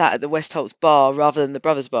sat at the West Holts bar rather than the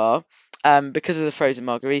Brothers bar. Because of the frozen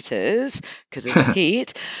margaritas, because of the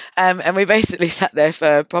heat. And we basically sat there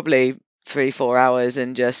for probably 3-4 hours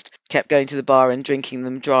and just kept going to the bar and drinking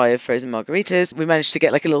them dry of frozen margaritas. We managed to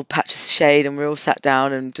get like a little patch of shade and we all sat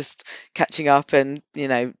down and just catching up and, you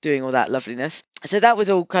know, doing all that loveliness. So that was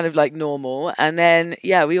all kind of like normal. And then,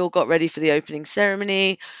 yeah, we all got ready for the opening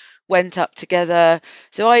ceremony, went up together.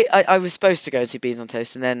 So I was supposed to go and see Beans on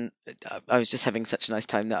Toast, and then I was just having such a nice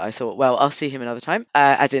time that I thought, well, I'll see him another time,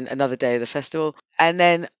 as in another day of the festival. And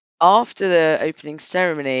then after the opening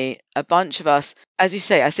ceremony, a bunch of us, as you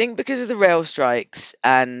say, I think because of the rail strikes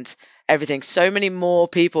and everything, so many more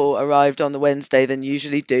people arrived on the Wednesday than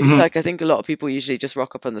usually do. Mhm. Like, I think a lot of people usually just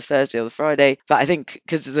rock up on the Thursday or the Friday. But I think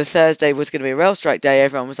because the Thursday was going to be a rail strike day,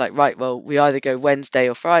 everyone was like, right, well, we either go Wednesday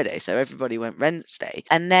or Friday. So everybody went Wednesday.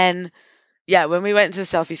 And then, yeah, when we went to the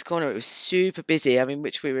Southeast Corner, it was super busy. I mean,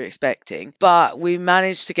 which we were expecting, but we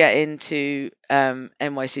managed to get into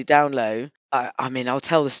NYC Down Low. I mean, I'll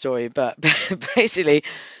tell the story, but basically,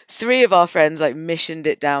 three of our friends like missioned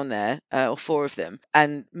it down there, or four of them,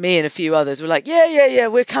 and me and a few others were like, yeah,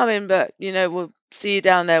 we're coming, but we'll see you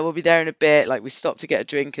down there. We'll be there in a bit. Like, we stopped to get a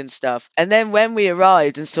drink and stuff. And then when we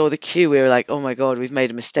arrived and saw the queue, we were like, oh my God, we've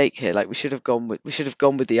made a mistake here. Like, we should have gone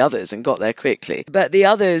with the others and got there quickly. But the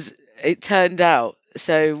others, it turned out,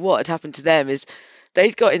 so what had happened to them is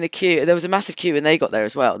they'd got in the queue. There was a massive queue and they got there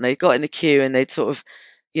as well. And they got in the queue and they'd sort of,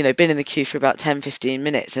 been in the queue for about 10, 15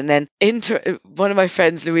 minutes. And then one of my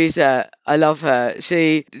friends, Louisa, I love her.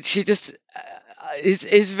 She just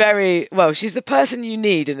is very, well, she's the person you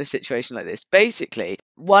need in a situation like this. Basically,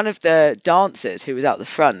 one of the dancers who was out the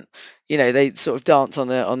front, they sort of dance on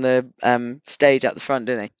the stage at the front,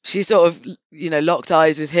 don't they? She sort of, locked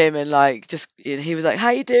eyes with him and like just, he was like,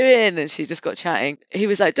 "How you doing?" And she just got chatting. He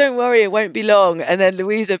was like, "Don't worry, it won't be long." And then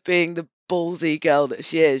Louisa, being the ballsy girl that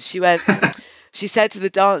she is, she said to the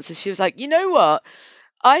dancers, she was like, "You know what?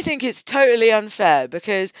 I think it's totally unfair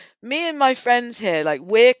because me and my friends here, like,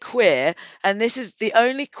 we're queer and this is the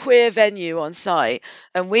only queer venue on site,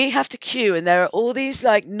 and we have to queue and there are all these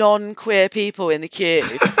like non-queer people in the queue.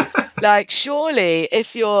 Like, surely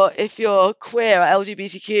if you're queer or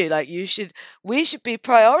LGBTQ, like, we should be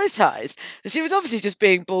prioritized." And she was obviously just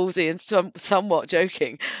being ballsy and somewhat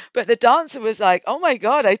joking, but the dancer was like, "Oh my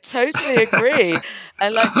God, I totally agree,"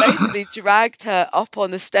 and like basically dragged her up on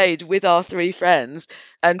the stage with our three friends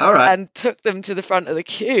and All right. and took them to the front of the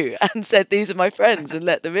queue and said, "These are my friends," and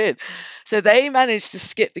let them in. So they managed to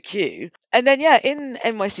skip the queue. And then, yeah, in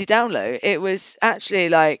NYC Down Low, it was actually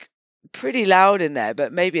like pretty loud in there,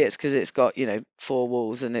 but maybe it's because it's got, four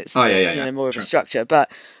walls and it's a Oh yeah, bit, yeah, yeah. more of a Sure. structure.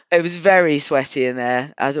 But it was very sweaty in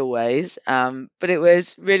there as always. But it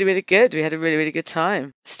was really, really good. We had a really, really good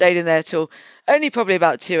time. Stayed in there till only probably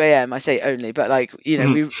about 2 a.m. I say only, but like,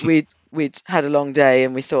 Mhm. we'd had a long day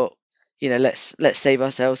and we thought, let's save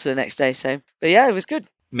ourselves for the next day. So, but yeah, it was good.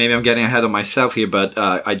 Maybe I'm getting ahead of myself here, but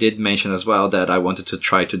I did mention as well that I wanted to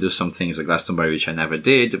try to do some things at Glastonbury, which I never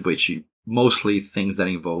did, which mostly things that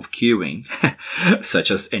involve queuing, such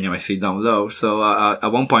as NYC Down Low. So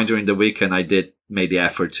at one point during the weekend, I did make the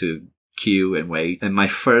effort to queue and wait. And my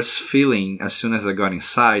first feeling, as soon as I got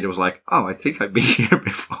inside, it was like, oh, I think I've been here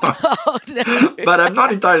before. Oh no! But I'm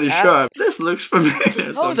not entirely sure. This looks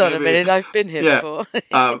familiar. So Hold on a maybe, minute, I've been here yeah. before.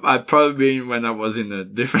 I've probably been when I was in a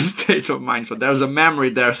different state of mind. So there's a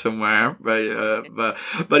memory there somewhere.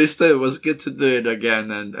 But it still was good to do it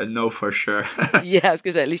again and know for sure. Yeah, I was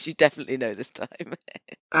going to say, at least you definitely know this time.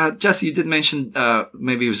 Jesse, you did mention,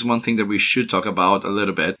 maybe it was one thing that we should talk about a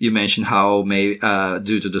little bit. You mentioned how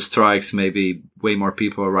due to the strikes, maybe way more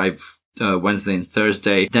people arrive Wednesday and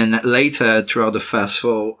Thursday. Then later throughout the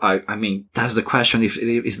festival, I mean, that's the question. If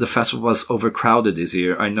the festival was overcrowded this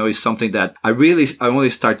year, I know it's something that I only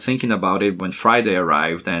start thinking about it when Friday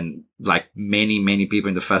arrived, and like many people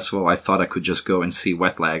in the festival, I thought I could just go and see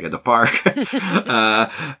Wet Leg at the park.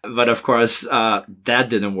 But of course, that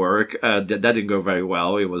didn't work. That didn't go very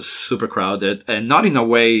well. It was super crowded, and not in a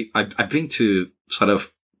way. I've been to sort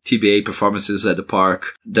of TBA performances at the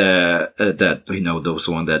park that those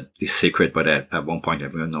one that is secret, but at one point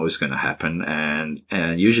everyone knows it's going to happen.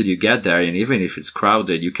 And usually you get there, and even if it's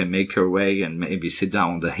crowded, you can make your way and maybe sit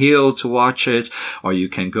down on the hill to watch it, or you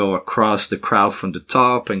can go across the crowd from the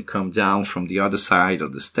top and come down from the other side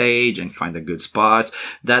of the stage and find a good spot.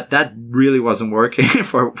 That really wasn't working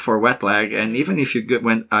for Wet Leg. And even if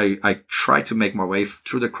when I tried to make my way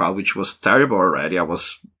through the crowd, which was terrible already, I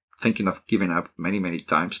was thinking of giving up many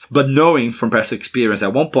times. But knowing from past experience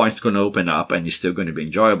at one point it's going to open up and it's still going to be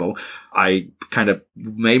enjoyable, I kind of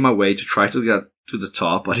made my way to try to get to the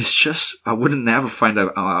top, but it's just, I wouldn't never find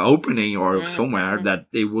an opening or somewhere that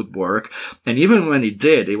it would work. And even when it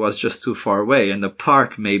did, it was just too far away. And the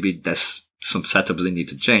park, maybe there's some setups they need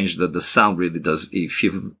to change. The sound really does, if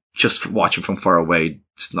you just watch it from far away,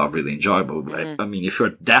 it's not really enjoyable. But Mm. I mean, if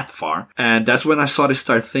you're that far, and that's when I sort of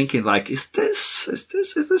start thinking like, is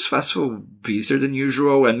this festival busier than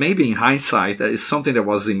usual? And maybe in hindsight, that is something that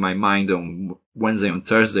was in my mind on Wednesday and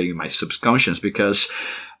Thursday in my subconscious, because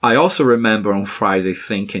I also remember on Friday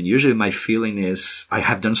thinking, usually my feeling is I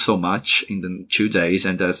have done so much in the 2 days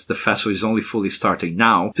and that the festival is only fully starting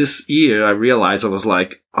now. This year I realized I was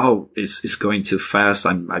like, oh, it's going too fast.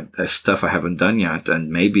 There's stuff I haven't done yet. And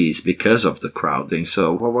maybe it's because of the crowding.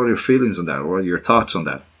 So what were your feelings on that? What are your thoughts on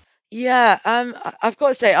that? Yeah, I've got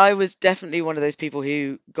to say I was definitely one of those people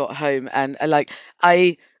who got home and like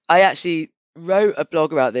I I actually wrote a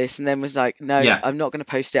blog about this and then was like, no, Yeah. I'm not going to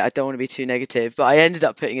post it. I don't want to be too negative. But I ended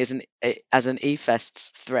up putting it as an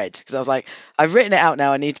eFests thread because I was like, I've written it out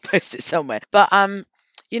now. I need to post it somewhere. But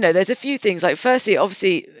there's a few things. Like, firstly,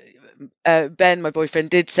 obviously, Ben, my boyfriend,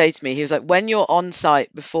 did say to me, he was like, when you're on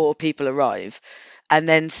site before people arrive, and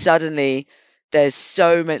then suddenly there's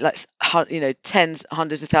so many, like, tens,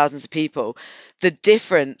 hundreds of thousands of people, the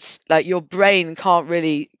difference, like, your brain can't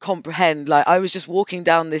really comprehend. Like, I was just walking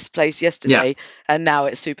down this place Yeah. yesterday and now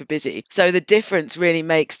it's super busy. So the difference really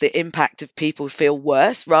makes the impact of people feel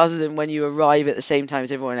worse rather than when you arrive at the same time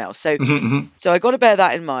as everyone else. So Hmm. Hmm. so I got to bear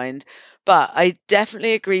that in mind. But I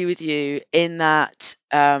definitely agree with you in that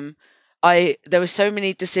there were so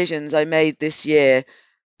many decisions I made this year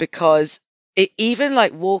because even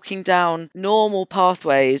like walking down normal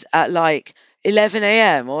pathways at like 11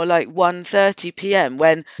 a.m. or like 1:30 p.m.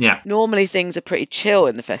 when Yeah. normally things are pretty chill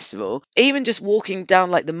in the festival, even just walking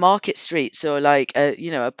down like the market streets or like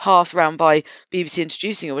a path round by BBC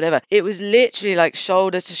Introducing or whatever, it was literally like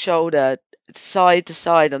shoulder to shoulder, side to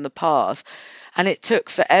side on the path. And it took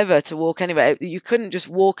forever to walk anywhere. You couldn't just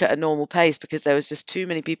walk at a normal pace because there was just too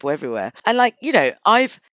many people everywhere. And like,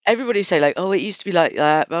 everybody say like, oh, it used to be like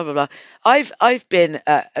that, blah blah blah. I've been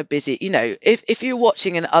a busy, if you're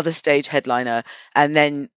watching an other stage headliner and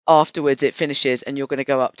then afterwards it finishes and you're going to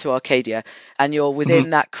go up to Arcadia and you're Hmm. within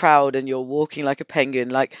that crowd and you're walking like a penguin,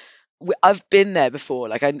 like I've been there before,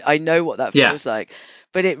 like I know what that Yeah. feels like.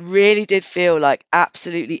 But it really did feel like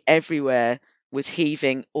absolutely everywhere was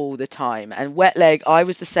heaving all the time. And wet leg, I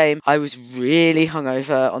was the same. I was really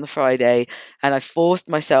hungover on the Friday and I forced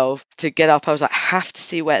myself to get up. I was like, I have to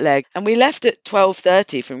see wet leg. And we left at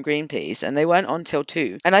 12:30 from Greenpeace and they weren't on till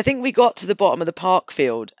 2. And I think we got to the bottom of the park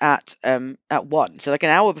field at 1, so like an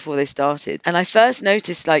hour before they started. And I first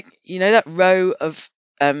noticed, like, that row of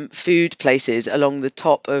food places along the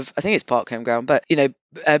top of, I think it's Park Home Ground, but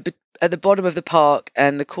at the bottom of the park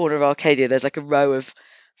and the corner of Arcadia, there's like a row of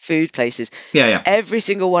food places. Yeah. Yeah. Every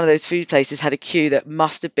single one of those food places had a queue that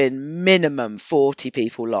must have been minimum 40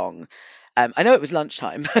 people long. I know it was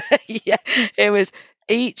lunchtime. Yeah, it was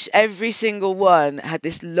every single one had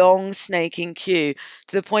this long snaking queue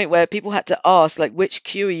to the point where people had to ask, like, which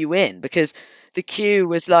queue are you in? Because the queue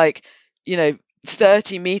was like, you know,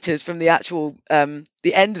 30 meters from the actual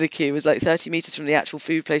the end of the queue was like 30 meters from the actual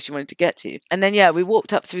food place you wanted to get to. And then we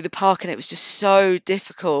walked up through the park and it was just so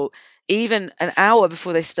difficult. Even an hour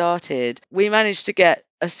before they started, we managed to get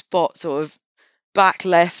a spot sort of back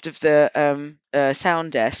left of the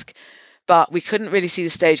sound desk, but we couldn't really see the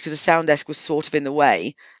stage because the sound desk was sort of in the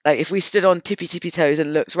way. Like if we stood on tippy toes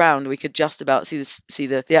and looked round, we could just about see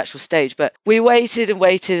the actual stage. But we waited and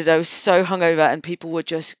waited, and I was so hungover, and people were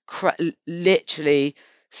just literally.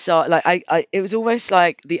 So like it was almost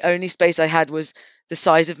like the only space I had was the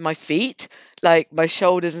size of my feet. Like my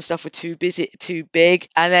shoulders and stuff were too big.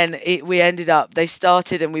 And then we ended up, they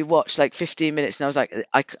started and we watched like 15 minutes and I was like,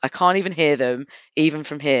 I can't even hear them even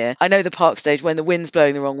from here. I know the park stage, when the wind's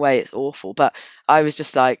blowing the wrong way, it's awful, but I was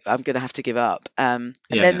just like, I'm going to have to give up. And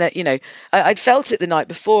Yeah. then Yeah. I'd felt it the night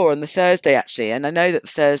before on the Thursday actually. And I know that the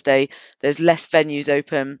Thursday there's less venues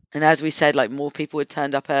open. And as we said, like more people had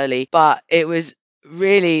turned up early, but it was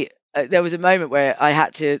really, there was a moment where I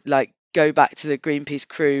had to like go back to the Greenpeace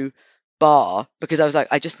crew bar because I was like,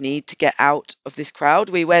 I just need to get out of this crowd.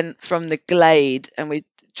 We went from the Glade and we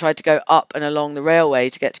tried to go up and along the railway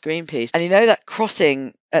to get to Greenpeace. And that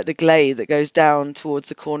crossing at the Glade that goes down towards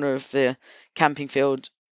the corner of the camping field,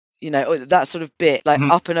 that sort of bit, like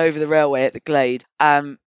Hmm. up and over the railway at the Glade.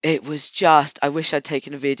 It was just, I wish I'd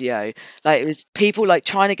taken a video. Like it was people like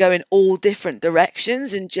trying to go in all different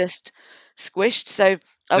directions and just squished. So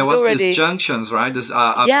I there was was these already, junctions, right?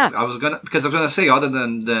 yeah, I was gonna say, other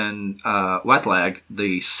than wet leg,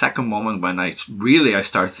 the second moment when I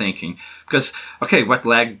start thinking, because okay, wet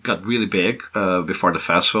leg got really big before the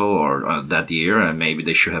festival or that year, and maybe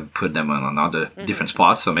they should have put them on another different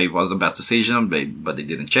spot. So maybe it was the best decision, but they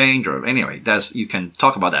didn't change. Or anyway, that's, you can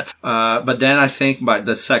talk about that. But then I think by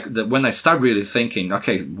when I start really thinking,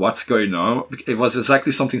 okay, what's going on? It was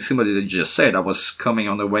exactly something similar that you just said. I was coming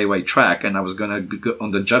on the Wayway track, and I was gonna go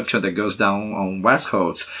on the junction that goes down on West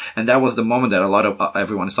Coast, and that was the moment that a lot of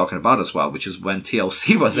everyone is talking about as well, which is when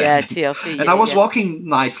TLC was yeah, ending. TLC, And yeah, I was yeah. walking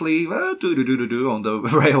nicely, on the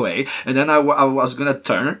railway, and then I was gonna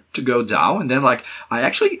turn to go down, and then like I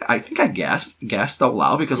think I gasped out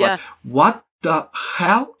loud because Yeah. like, what the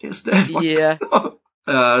hell is that? What's Yeah. going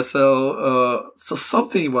on? So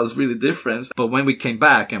something was really different. But when we came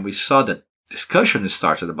back and we saw that discussion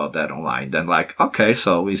started about that online, then like, okay,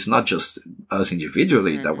 so it's not just us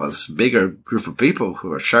individually. There was bigger group of people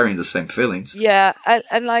who are sharing the same feelings. Yeah,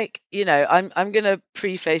 and like, I'm going to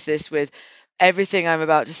preface this with everything I'm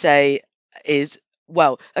about to say is,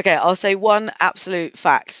 well, okay, I'll say one absolute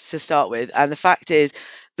fact to start with, and the fact is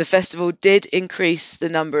the festival did increase the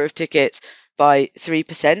number of tickets by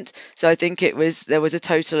 3%. So I think there was a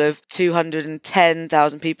total of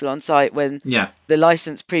 210,000 people on site when Yeah. the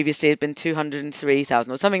license previously had been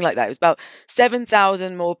 203,000 or something like that. It was about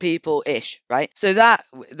 7,000 more people ish, right? So that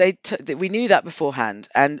we knew that beforehand,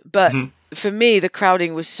 but for me, the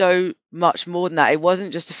crowding was so much more than that. It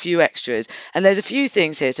wasn't just a few extras, and there's a few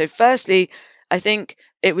things here. So firstly, I think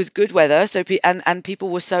it was good weather, so and people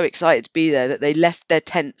were so excited to be there that they left their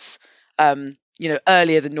tents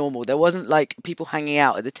earlier than normal. There wasn't like people hanging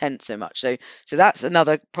out at the tent so much. So that's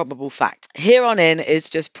another probable fact. Here on in is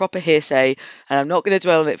just proper hearsay, and I'm not going to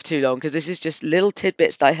dwell on it for too long because this is just little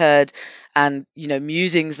tidbits that I heard and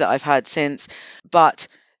musings that I've had since. But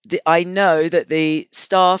I know that the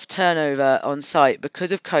staff turnover on site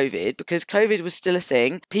because COVID was still a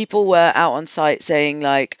thing, people were out on site saying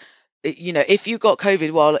like, if you got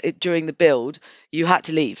COVID during the build, you had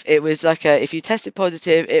to leave. It was like if you tested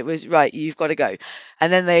positive, it was right, you've got to go.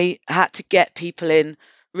 And then they had to get people in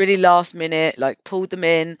really last minute, like pulled them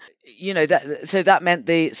in, so that meant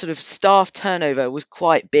the sort of staff turnover was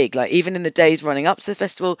quite big, like even in the days running up to the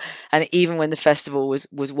festival and even when the festival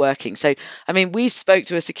was working. So, I mean, we spoke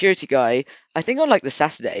to a security guy, I think on like the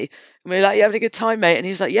Saturday, and we were like, you having a good time, mate? And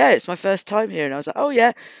he was like, yeah, it's my first time here. And I was like, oh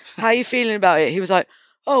yeah, how are you feeling about it? He was like,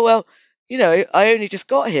 oh, well, I only just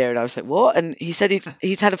got here. And I was like, what? And he said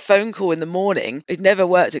he'd had a phone call in the morning. He'd never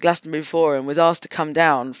worked at Glastonbury before and was asked to come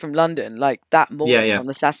down from London like that morning on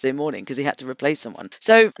the Saturday morning because he had to replace someone.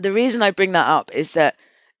 So the reason I bring that up is that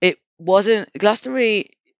it wasn't,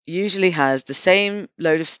 Glastonbury usually has the same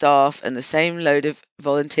load of staff and the same load of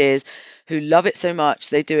volunteers who love it so much.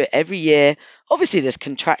 They do it every year. Obviously, there's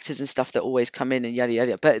contractors and stuff that always come in and yada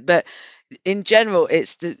yada. But in general,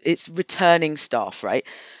 it's returning staff, right?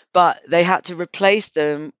 But they had to replace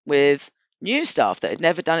them with new staff that had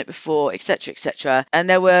never done it before, etc., etc. And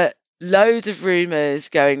there were loads of rumors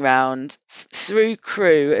going around through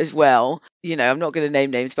crew as well. I'm not going to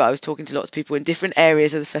name names, but I was talking to lots of people in different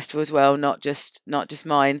areas of the festival as well, not just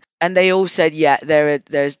mine. And they all said, yeah,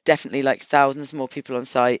 there's definitely like thousands more people on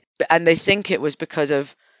site, and they think it was because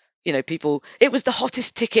of people. It was the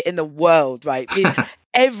hottest ticket in the world, right?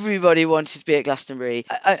 Everybody wanted to be at Glastonbury.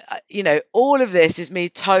 All of this is me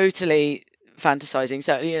totally fantasizing.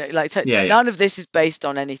 So, none of this is based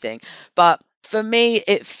on anything. But for me,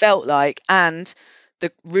 it felt like, and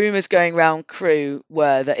the rumors going around crew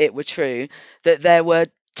were that it were true, that there were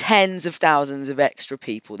tens of thousands of extra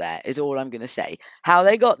people there, is all I'm going to say. How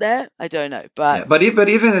they got there, I don't know. But but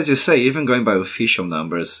even as you say, even going by official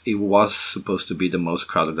numbers, it was supposed to be the most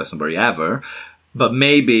crowded Glastonbury ever. But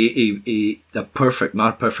maybe not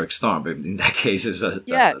a perfect storm. But in that case, it's a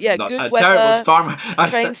terrible storm.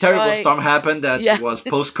 A terrible storm happened that was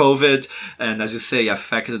post-COVID, and as you say,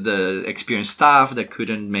 affected the experienced staff that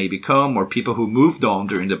couldn't maybe come, or people who moved on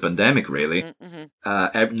during the pandemic. Really,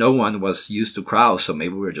 no one was used to crowds, so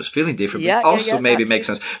maybe we were just feeling different. But also, maybe it makes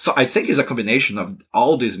sense. So I think it's a combination of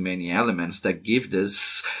all these many elements that give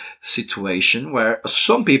this situation where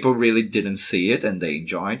some people really didn't see it and they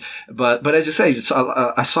enjoyed, but as you say.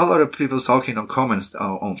 I saw a lot of people talking on comments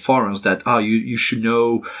on forums that you should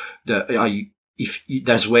know that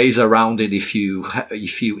there's ways around it if you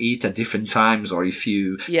eat at different times, or if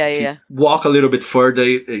you walk a little bit further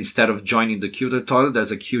instead of joining the queue to the toilet,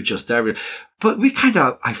 there's a queue just there. But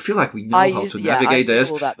I feel like we know how to navigate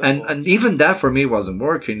this. And even that for me wasn't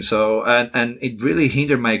working. So, and it really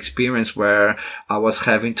hindered my experience where I was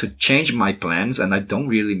having to change my plans, and I don't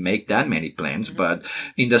really make that many plans, but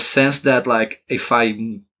in the sense that like if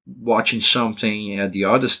I'm watching something at the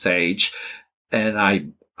other stage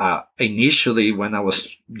and initially when I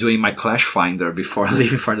was doing my Clash Finder before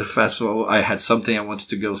leaving for the festival, I had something I wanted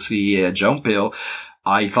to go see Jump Hill.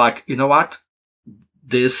 I thought, you know what?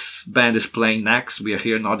 This band is playing next. We are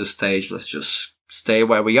here on the stage. Let's just stay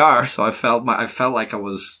where we are. So I felt like I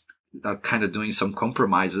was kind of doing some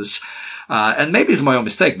compromises. And maybe it's my own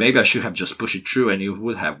mistake. Maybe I should have just pushed it through and it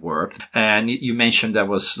would have worked. And you mentioned there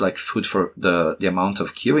was like food for the amount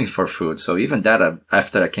of queuing for food. So even that,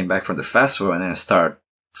 after I came back from the festival and then I started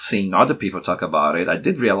seeing other people talk about it, I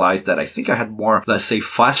did realize that I think I had more, let's say,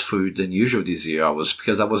 fast food than usual this year.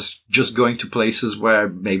 Because I was just going to places where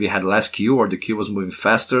maybe had less queue or the queue was moving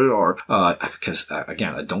faster, or because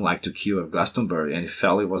again, I don't like to queue at Glastonbury, and it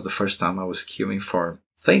felt it was the first time I was queuing for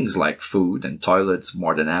things like food and toilets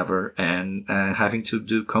more than ever, and having to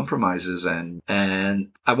do compromises. And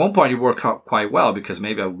at one point it worked out quite well, because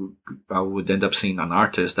maybe I would end up seeing an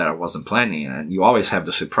artist that I wasn't planning. And you always have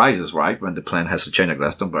the surprises, right? When the plan has to change at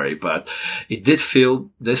Glastonbury. But it did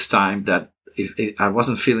feel this time that I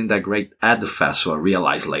wasn't feeling that great at the festival. I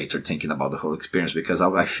realized later, thinking about the whole experience, because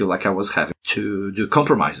I feel like I was having to do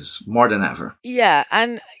compromises more than ever. Yeah.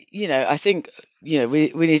 And, I think, we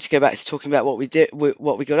need to go back to talking about what we did,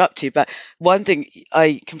 what we got up to. But one thing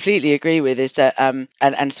I completely agree with is that,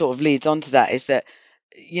 and sort of leads on to that, is that,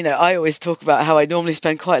 I always talk about how I normally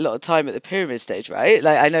spend quite a lot of time at the Pyramid Stage, right?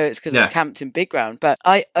 Like, I know it's because I'm camped in Big Ground, but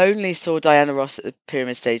I only saw Diana Ross at the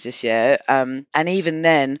Pyramid Stage this year. And even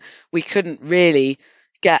then, we couldn't really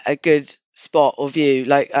get a good spot or view.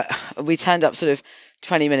 Like, we turned up sort of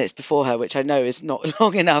 20 minutes before her, which I know is not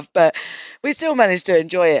long enough, but we still managed to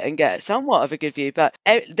enjoy it and get somewhat of a good view. But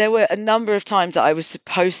there were a number of times that I was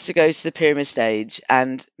supposed to go to the Pyramid Stage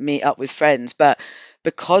and meet up with friends, but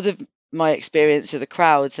because of my experience of the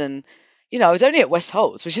crowds, and I was only at West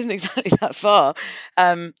Holts, which isn't exactly that far,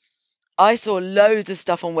 I saw loads of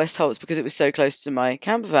stuff on West Holts because it was so close to my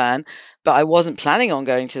camper van, but I wasn't planning on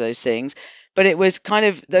going to those things. But it was kind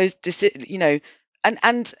of those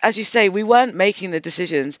and as you say, we weren't making the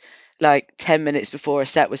decisions like 10 minutes before a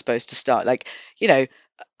set was supposed to start. Like,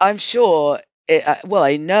 I'm sure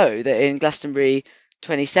I know that in Glastonbury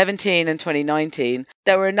 2017 and 2019,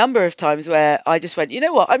 there were a number of times where I just went, you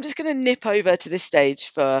know what, I'm just going to nip over to this stage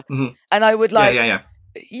for, and I would like,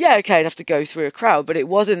 okay, I'd have to go through a crowd, but it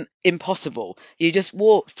wasn't impossible. You just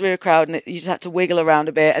walked through a crowd and you just had to wiggle around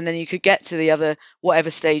a bit, and then you could get to the other, whatever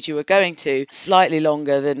stage you were going to, slightly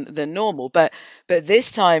longer than normal. But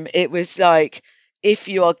this time it was like, if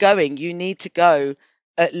you are going, you need to go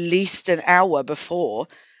at least an hour before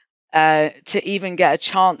to even get a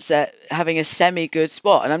chance at having a semi-good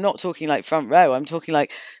spot. And I'm not talking like front row. I'm talking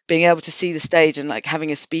like being able to see the stage and like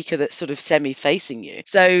having a speaker that's sort of semi-facing you.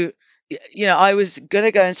 So, I was going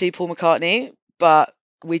to go and see Paul McCartney, but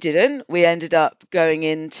we didn't. We ended up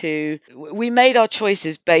we made our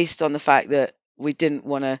choices based on the fact that we didn't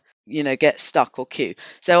want to, get stuck or queue.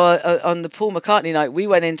 So on the Paul McCartney night, we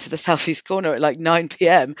went into the Southeast Corner at like 9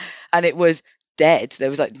 p.m. and it was dead. There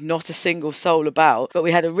was like not a single soul about, but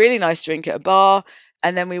we had a really nice drink at a bar.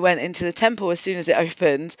 And then we went into the temple as soon as it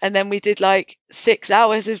opened. And then we did like 6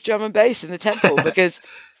 hours of drum and bass in the temple because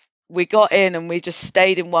we got in and we just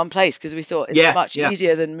stayed in one place because we thought it's much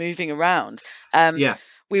easier than moving around. I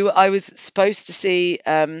was supposed to see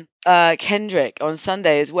Kendrick on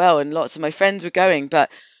Sunday as well, and lots of my friends were going. But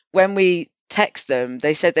when we text them,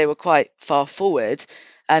 they said they were quite far forward.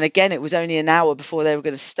 And again, it was only an hour before they were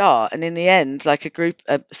going to start. And in the end, like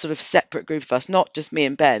a sort of separate group of us, not just me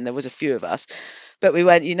and Ben, there was a few of us. But we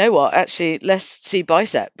went, you know what, actually, let's see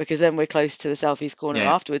Bicep, because then we're close to the Southeast Corner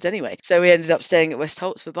afterwards anyway. So we ended up staying at West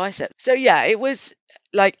Holts for Bicep. So yeah, it was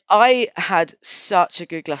like, I had such a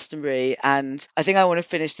good Glastonbury, and I think I want to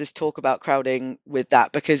finish this talk about crowding with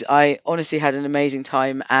that, because I honestly had an amazing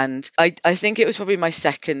time, and I think it was probably my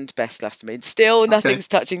second best Glastonbury. Still, nothing's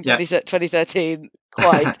touching 2013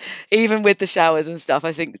 quite, even with the showers and stuff.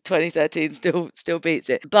 I think 2013 still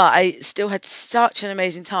beats it. But I still had such an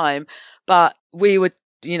amazing time. But we would,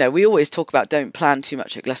 we always talk about don't plan too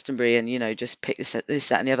much at Glastonbury and, just pick this,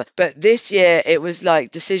 that, and the other. But this year it was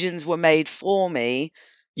like decisions were made for me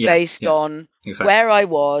based on where I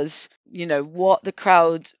was, what the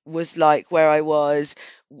crowd was like, where I was,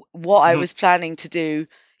 what I was planning to do,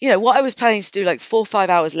 what I was planning to do like 4 or 5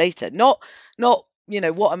 hours later, not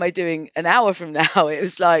what am I doing an hour from now? It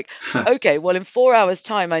was like, okay, well, in 4 hours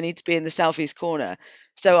time, I need to be in the southeast corner.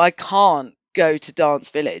 So I can't go to Dance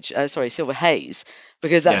Village, Silver Haze,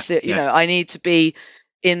 because Yeah, that's it. yeah, I need to be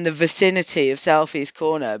in the vicinity of southeast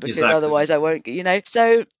corner, because exactly. otherwise I won't,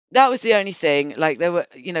 so that was the only thing. Like, there were,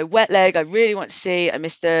 Wet Leg, I really want to see. I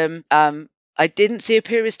missed them. I didn't see a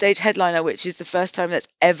Pyramid Stage headliner, which is the first time that's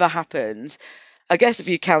ever happened. I guess if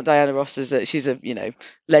you count Diana Ross as she's a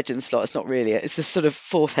legend slot, it's not really. It's the sort of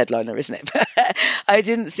fourth headliner, isn't it? But I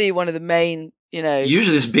didn't see one of the main.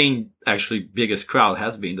 Usually, it's been actually biggest crowd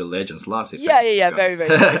has been the Legends lots. Yeah. Very,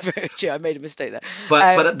 very true. Very true. I made a mistake there.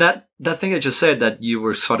 But that thing I just said, that you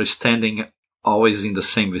were sort of standing always in the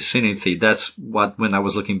same vicinity. That's what, when I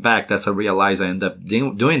was looking back, that's I realized I ended up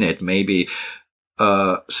doing it. Maybe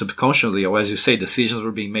subconsciously, or as you say, decisions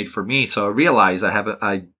were being made for me. So I realized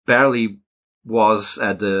I barely was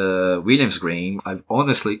at the Williams Green. I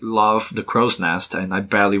honestly love the Crow's Nest, and I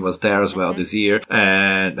barely was there as well this year.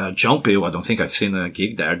 And John Peel, I don't think I've seen a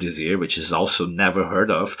gig there this year, which is also never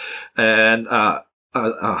heard of. And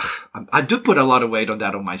I do put a lot of weight on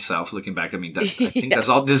that on myself, looking back. I mean, I think there's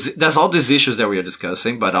all these issues that we are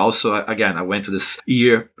discussing, but also, again, I went to this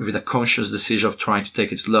year with a conscious decision of trying to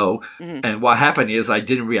take it slow. And what happened is I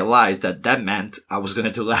didn't realize that meant I was going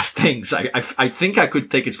to do less things. I think I could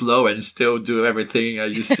take it slow and still do everything I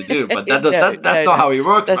used to do, but that's not how it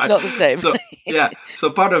works. That's right? not the same. So, yeah.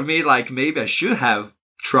 So part of me, like, maybe I should have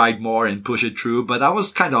tried more and push it through, but I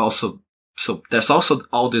was kind of also, so there's also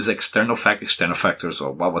all these external factors,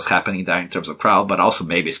 or what was happening there in terms of crowd, but also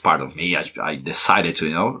maybe it's part of me. I decided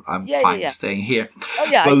to, I'm fine staying here. Oh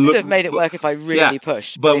yeah, but I could have made it work if I really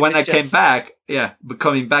pushed. But when I came back, but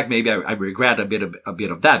coming back, maybe I regret a bit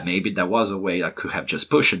of that. Maybe there was a way I could have just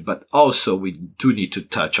pushed it, but also we do need to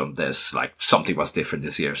touch on this. Like, something was different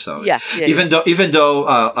this year. So even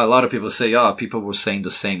though a lot of people say, people were saying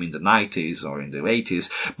the same in the 90s or in the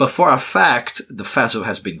 80s, but for a fact, the festival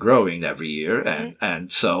has been growing every year.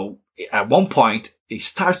 And so at one point it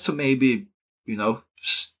starts to maybe,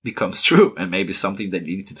 becomes true, and maybe something that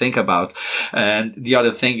you need to think about. And the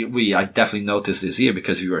other thing I definitely noticed this year,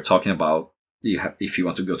 because we were talking about, if you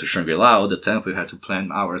want to go to Shangri-La or the temple, you had to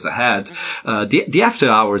plan hours ahead. The after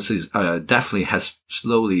hours is, definitely has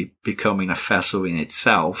slowly becoming a festival in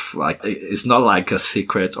itself. Like, it's not like a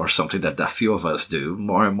secret or something that a few of us do.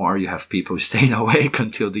 More and more you have people staying awake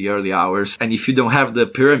until the early hours. And if you don't have the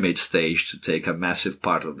pyramid stage to take a massive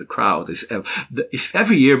part of the crowd, if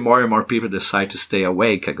every year more and more people decide to stay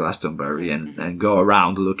awake at Glastonbury and go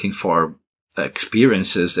around looking for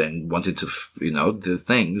experiences and wanted to, do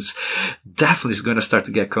things, definitely is going to start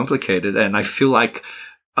to get complicated. And I feel like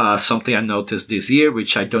something I noticed this year,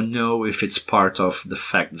 which I don't know if it's part of the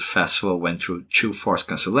fact the festival went through 2 forced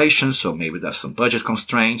cancellations, so maybe there's some budget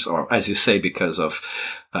constraints, or, as you say, because of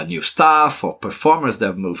new staff or performers that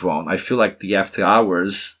have moved on. I feel like the after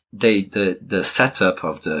hours, the setup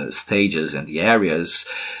of the stages and the areas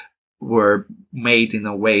were made in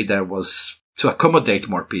a way that was to accommodate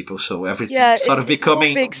more people, so everything sort of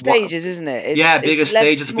becoming big stages, isn't it? Bigger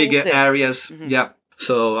stages, bigger areas. Mm-hmm. Yeah.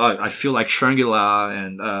 So I feel like Shangri-La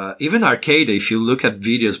and even Arcadia, if you look at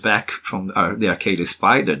videos back from the Arcadia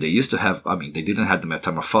Spider, they used to have, they didn't have the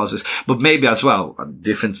Metamorphosis, but maybe as well, a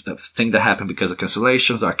different thing that happened because of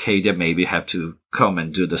cancellations. Arcadia maybe had to come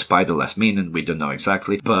and do the Spider last minute. We don't know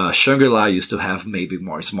exactly. But Shangri-La used to have maybe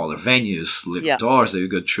more smaller venues, little doors that you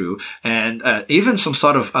go through. And even some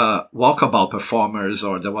sort of walkabout performers,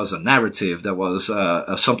 or there was a narrative, there was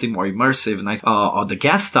something more immersive. And on the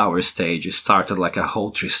Gas Tower stage, it started like a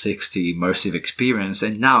whole 360 immersive experience.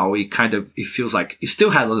 And now it feels like it still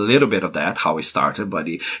had a little bit of that, how it started, but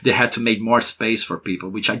they had to make more space for people,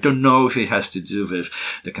 which I don't know if it has to do with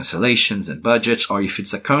the cancellations and budgets, or if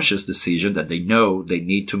it's a conscious decision that they know they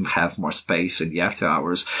need to have more space in the after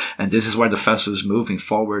hours. And this is where the festival is moving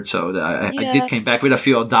forward. So I did came back with a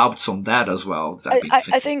few doubts on that as well.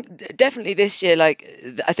 I think definitely this year, like,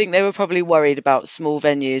 I think they were probably worried about small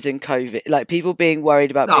venues and COVID, like people being worried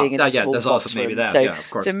about being in a small there's box also maybe room. that, of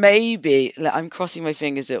course. So maybe, like, I'm crossing my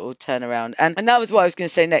fingers it will turn around. And that was what I was going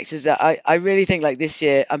to say next, is that I really think, like, this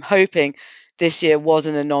year, I'm hoping this year was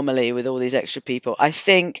an anomaly with all these extra people. I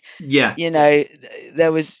think,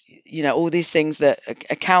 there was, all these things that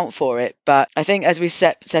account for it. But I think as we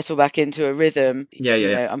settle back into a rhythm,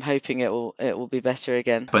 I'm hoping it will be better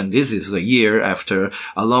again. But this is a year after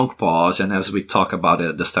a long pause. And as we talk about it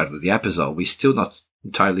at the start of the episode, we're still not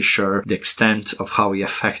entirely sure the extent of how it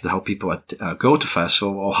affected how people go to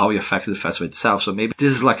festival, or how it affected the festival itself. So maybe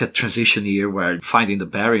this is like a transition year where finding the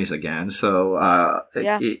bearings again. So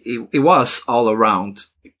it was all around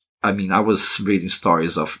I mean, I was reading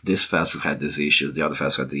stories of this festival had these issues, the other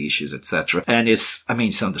festival had the issues, etc. And it's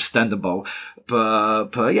understandable.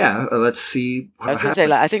 But yeah, let's see I what was going to say,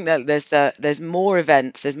 happens. like, I think that there's more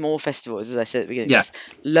events, there's more festivals, as I said at the beginning. Yeah. There's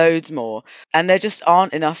loads more, and there just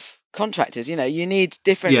aren't enough contractors. You know, you need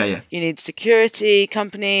different. Yeah. You need security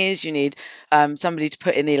companies. You need somebody to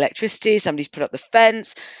put in the electricity, somebody to put up the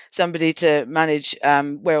fence, somebody to manage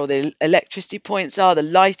where all the electricity points are, the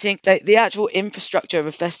lighting. The actual infrastructure of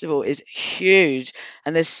a festival is huge,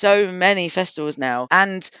 and there's so many festivals now,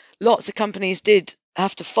 and lots of companies did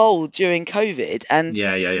have to fold during COVID, and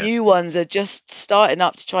Yeah. new ones are just starting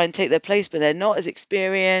up to try and take their place, but they're not as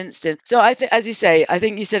experienced. And so I think, as you say, I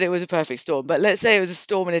think you said it was a perfect storm, but let's say it was a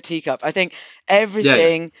storm in a teacup. I think Yeah.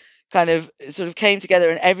 everything kind of sort of came together,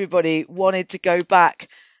 and everybody wanted to go back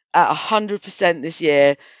at 100% this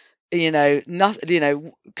year. You know, nothing. You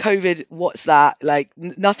know, COVID. What's that? Like,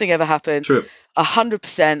 nothing ever happened. True.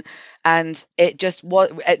 100%, and it just was.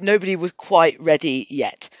 Nobody was quite ready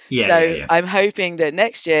yet. So Yeah. I'm hoping that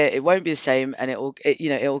next year it won't be the same, and it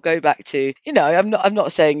will go back to. You know, I'm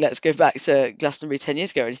not saying let's go back to Glastonbury 10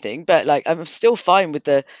 years ago or anything, but like I'm still fine with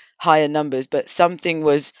the higher numbers. But something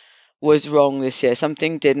was wrong this year.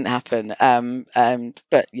 Something didn't happen.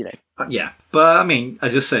 But you know. Yeah, but I mean,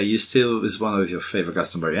 as you say, you still is one of your favorite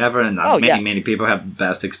Glastonbury ever, and Oh, yeah. many people have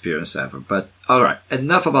best experience ever. But all right,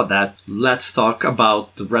 enough about that. Let's talk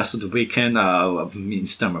about the rest of the weekend. In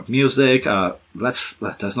terms of music,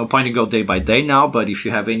 there's no point in go day by day now. But if you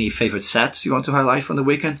have any favorite sets you want to highlight from the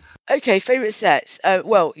weekend. Okay, favorite sets.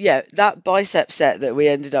 Well, yeah, that bicep set that we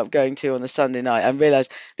ended up going to on the Sunday night, and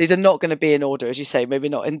realised these are not going to be in order, as you say, maybe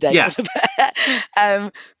not in date. Yeah.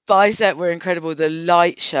 Bicep were incredible. The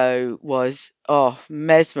light show was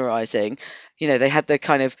mesmerising. You know, they had the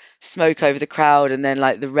kind of smoke over the crowd, and then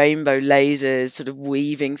like the rainbow lasers sort of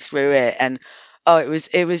weaving through it, and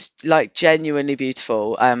it was like genuinely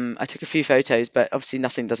beautiful. I took a few photos, but obviously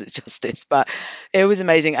nothing does it justice. But it was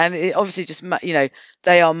amazing, and it obviously just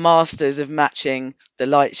they are masters of matching the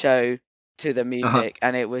light show to the music,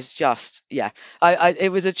 and it was just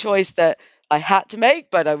it was a choice that I had to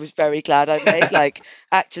make, but I was very glad I made. Like,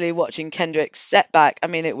 actually watching Kendrick's setback, I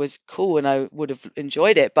mean, it was cool and I would have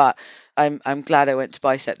enjoyed it, but I'm glad I went to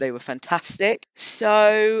Bicep. They were fantastic.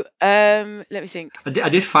 So let me think. I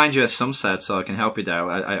did find you at some set, so I can help you there.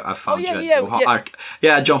 I found you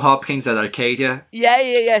at John Hopkins at Arcadia.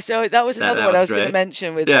 Yeah. So that was another one I was going to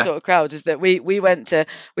mention with the sort of crowds, is that we went to.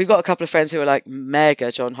 We've got a couple of friends who are like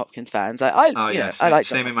mega John Hopkins fans. Like I like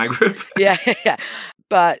same John in my group. Yeah.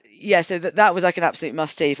 But yeah, so that was like an absolute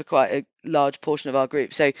must-see for quite a large portion of our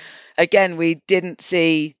group. So again, we didn't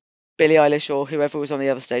see Billie Eilish or whoever was on the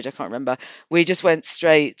other stage. I can't remember. We just went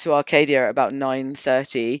straight to Arcadia at about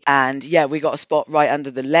 9:30, and yeah, we got a spot right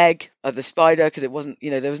under the leg of the spider, because it wasn't,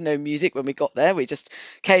 there was no music when we got there. We just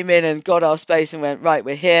came in and got our space and went, right,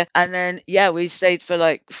 we're here. And then we stayed for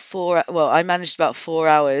like I managed about 4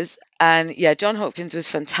 hours. And yeah, John Hopkins was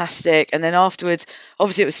fantastic. And then afterwards,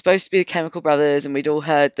 obviously it was supposed to be the Chemical Brothers, and we'd all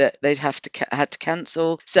heard that they'd had to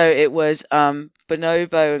cancel. So it was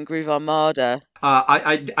Bonobo and Groove Armada.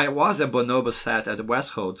 I was at Bonobo set at the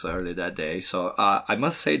Westholds early that day, so I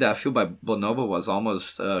must say that I feel like Bonobo was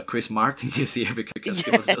almost Chris Martin this year, because he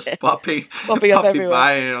was just popping up everywhere,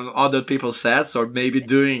 by on other people's sets, or maybe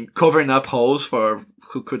covering up holes for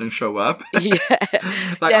who couldn't show up.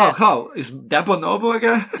 How is that Bonobo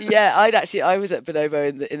again? Yeah, I was at Bonobo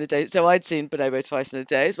in the day, so I'd seen Bonobo twice in a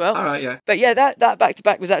day as well. All right, yeah. But yeah, that back to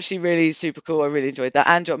back was actually really super cool. I really enjoyed that,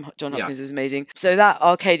 and John Hopkins was amazing. So that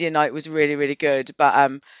Arcadia night was really, really good.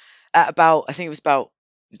 But at about, I think it was about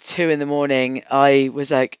 2 a.m,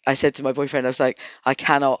 I said to my boyfriend, I was like, I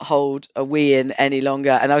cannot hold a wee in any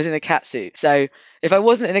longer, and I was in a catsuit. So if I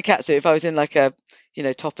wasn't in a catsuit, if I was in like a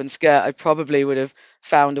top and skirt, I probably would have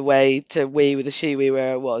found a way to wee with a she-wee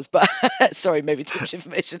where I was. But sorry, maybe too much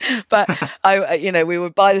information. But we were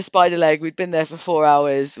by the spider leg. We'd been there for 4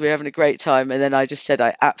 hours. We were having a great time. And then I just said,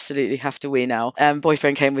 I absolutely have to wee now.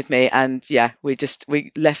 Boyfriend came with me, and we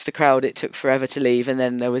left the crowd. It took forever to leave, and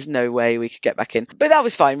then there was no way we could get back in. But that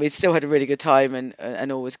was fine. We still had a really good time,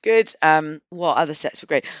 and all was good. What other sets were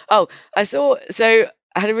great?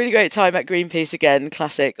 I had a really great time at Greenpeace again,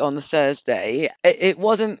 classic, on the Thursday. It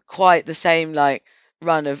wasn't quite the same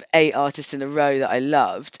run of 8 artists in a row that I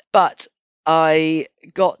loved, but I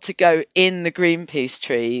got to go in the Greenpeace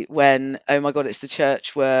tree when, oh my God, it's the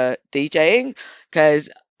church were DJing, because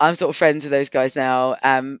I'm sort of friends with those guys now,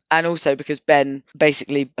 and also because Ben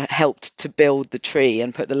basically helped to build the tree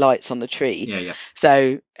and put the lights on the tree. Yeah.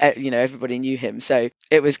 So everybody knew him. So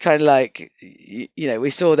it was kind of like, we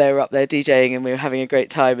saw they were up there DJing and we were having a great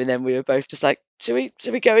time. And then we were both just like, should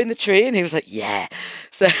we go in the tree? And he was like, yeah.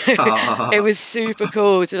 So it was super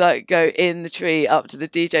cool to like go in the tree up to the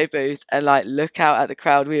DJ booth and like look out at the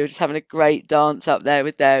crowd. We were just having a great dance up there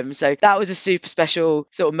with them. So that was a super special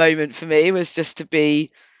sort of moment for me, was just to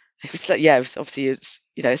be, it was like, it was obviously, it's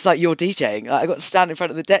like you're DJing. Like, I got to stand in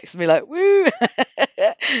front of the decks and be like, woo.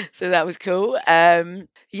 So that was cool. And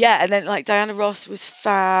then like Diana Ross was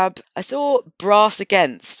fab. I saw Brass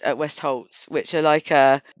Against at West Holts, which are like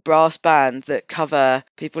a brass band that cover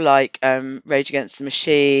people like Rage Against the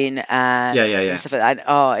Machine and stuff like that.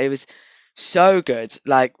 And it was so good.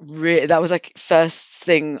 Like, really, that was like first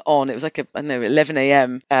thing on. It was like 11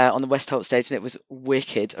 a.m. On the West Holt stage, and it was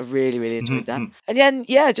wicked. I really, really enjoyed that. And then,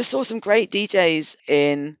 just saw some great DJs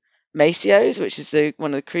in Macio's, which is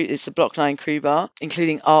it's the Block 9 crew bar,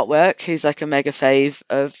 including Artwork, who's like a mega fave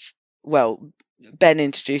of, Ben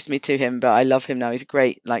introduced me to him, but I love him now. He's a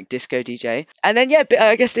great like disco DJ. And then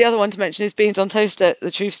I guess the other one to mention is Beans on Toast at the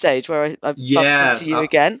Truth stage, where I bumped into you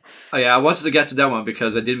again. I wanted to get to that one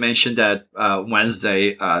because I did mention that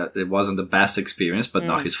Wednesday it wasn't the best experience, but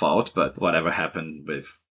not his fault. But whatever happened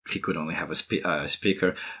he could only have a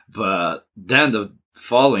speaker. But then the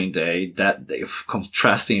following day, that day of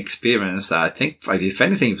contrasting experience, I think, if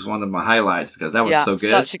anything, it was one of my highlights because that was so good.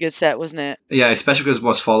 Such a good set, wasn't it? Yeah, especially because it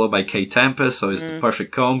was followed by K Tempest, so it's the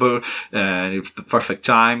perfect combo and it's the perfect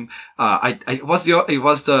time. It was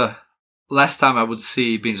the last time I would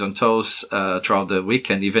see Beans on Toast throughout the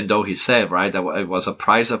weekend, even though he said, right, that it was a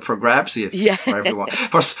prize up for grabs for everyone.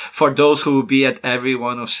 For those who will be at every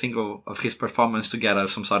one of single of his performance to get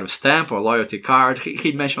some sort of stamp or loyalty card.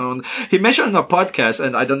 He mentioned on a podcast,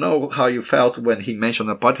 and I don't know how you felt when he mentioned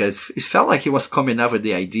on the podcast. It felt like he was coming up with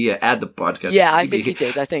the idea at the podcast. Yeah, I think he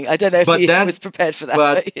did. I don't know if he was prepared for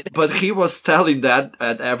that. But he was telling that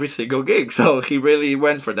at every single gig, so he really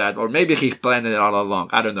went for that. Or maybe he planned it all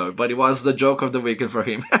along. I don't know, but it was the joke of the weekend for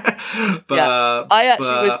him. I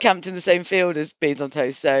actually was camped in the same field as Beans on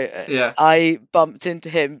Toast, so I bumped into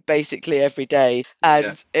him basically every day,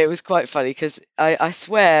 and it was quite funny because I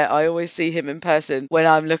swear I always see him in person when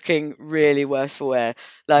I'm looking really worse for wear.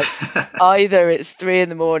 Like, either it's 3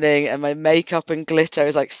 a.m. and my makeup and glitter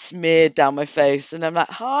is like smeared down my face and I'm like,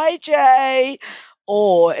 hi Jay,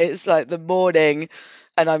 or it's like the morning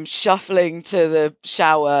and I'm shuffling to the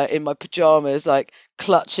shower in my pajamas, like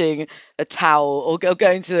clutching a towel, or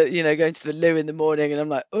going to the loo in the morning, and I'm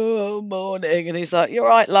like, oh, morning, and he's like, you're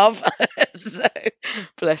right, love. So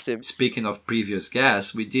bless him. Speaking of previous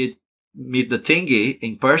guests, we did meet the Tingy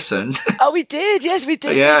in person. Oh, we did. Yes, we did.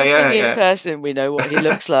 Meet Tingy in person. We know what he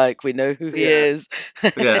looks like. We know who he is.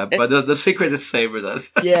 But the secret is safe with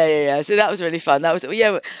us. Yeah. So that was really fun. I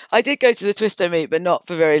did go to the Twisto meet, but not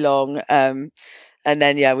for very long. And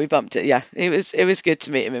then, we bumped it. Yeah, it was good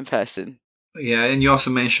to meet him in person. Yeah, and you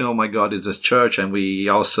also mentioned, oh my God, it's this church, and we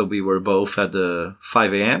were both at the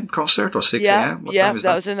 5 a.m. concert or 6 a.m. That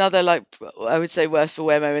was another, like, I would say worse for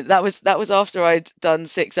wear moment. That was after I'd done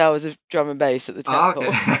 6 hours of drum and bass at the temple.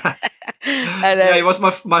 Okay. And, it was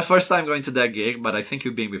my first time going to that gig, but I think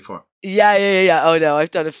you've been before. Yeah. Oh no,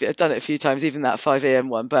 I've done it a few times, even that 5 a.m.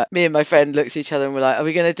 one. But me and my friend looked at each other and we're like, "Are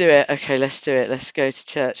we going to do it? Okay, let's do it. Let's go to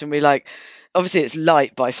church." And we obviously it's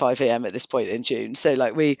light by 5 a.m. at this point in June, so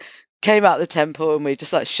like we came out the temple and we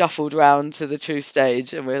just like shuffled round to the true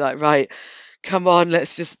stage and we were like, right, come on,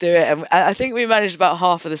 let's just do it. And I think we managed about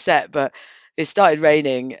half of the set, but it started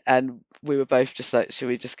raining and we were both just like, should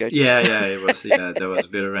we just go? It was, there was a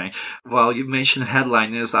bit of rain. Well, you mentioned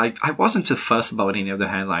headliners. I wasn't too fussed about any of the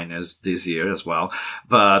headliners this year as well,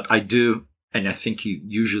 but I do, and I think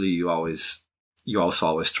you also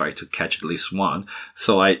always try to catch at least one.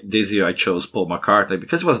 So this year I chose Paul McCartney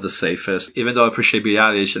because it was the safest, even though I appreciate Billie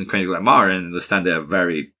Eilish and Kendrick Lamar and understand they're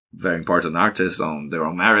very, very important artists on their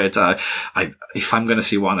own merit. If I'm going to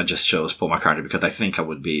see one, I just chose Paul McCartney because I think I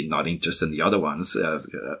would be not interested in the other ones.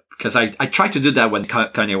 Because I tried to do that when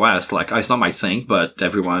Kanye West, like, it's not my thing, but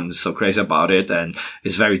everyone's so crazy about it and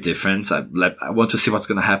it's very different. I want to see what's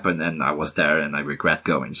going to happen, and I was there and I regret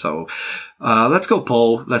going. So, let's go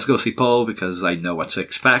Paul. Let's go see Paul because I know what to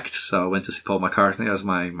expect. So I went to see Paul McCartney as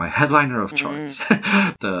my headliner of choice.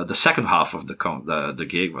 The second half of the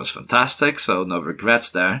gig was fantastic. So no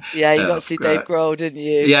regrets there. Yeah, you got to see Dave Grohl, didn't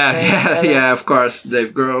you? Yeah, of course,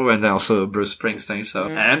 Dave Grohl and also Bruce Springsteen. So,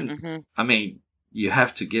 I mean, you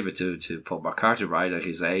have to give it to Paul McCartney, right? At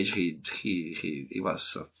his age, he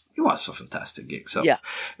was a fantastic gig. So,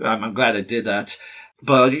 I'm glad I did that.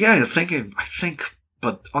 But yeah, I think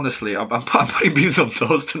But honestly, I'm putting Beans on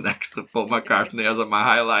Toast next to Paul McCartney as my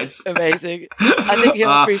highlights. Amazing. I think he'll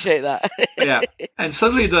appreciate that. Yeah, and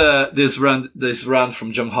suddenly this run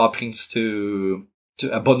from John Hopkins to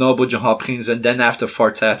Bonobo, John Hopkins, and then after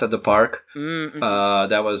Fortet at the Park. Mm-hmm.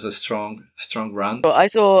 That was a strong run. Well, I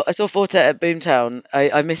saw Fortet at Boomtown.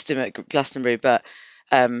 I missed him at Glastonbury, but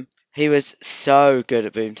he was so good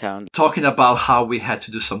at Boomtown. Talking about how we had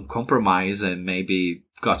to do some compromise and maybe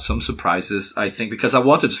got some surprises, I think, because I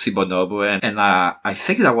wanted to see Bonobo, and I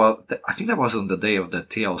think that was on the day of the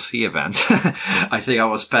TLC event. I think I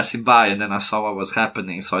was passing by and then I saw what was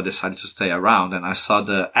happening, so I decided to stay around, and I saw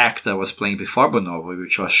the act that was playing before Bonobo,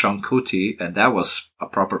 which was Sean Kuti, and that was a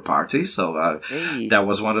proper party. So that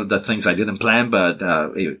was one of the things I didn't plan, but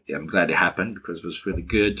I'm glad it happened because it was really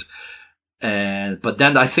good. But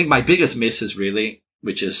then I think my biggest miss is really,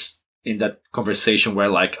 which is in that conversation where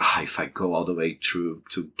like, if I go all the way through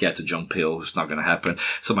to get to John Peel, it's not going to happen.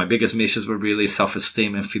 So my biggest misses were really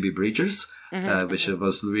Self-Esteem and Phoebe Bridgers, which I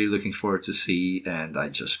was really looking forward to see, and I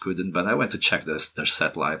just couldn't. But I went to check their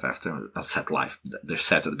set live their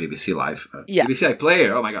set at the BBC Live. BBC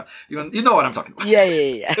iPlayer. Oh my God. You know what I'm talking about. Yeah.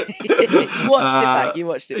 You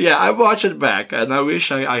watched it back. Yeah, I watched it back, and I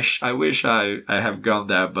wish I have gone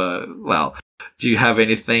there, but well, do you have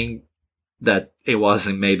anything that it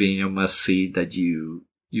wasn't maybe in your must see that you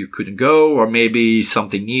couldn't go, or maybe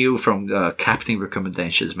something new from captain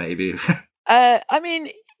recommendations maybe? I mean,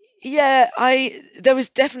 yeah, there was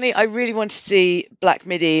definitely, I really wanted to see Black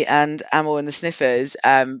Midi and Amyl and the Sniffers,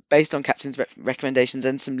 based on Captain's recommendations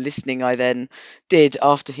and some listening I then did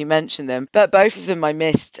after he mentioned them. But both of them I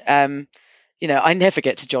missed. I never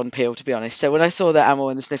get to John Peel, to be honest. So when I saw that Amyl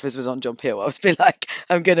and the Sniffers was on John Peel, I was a bit like,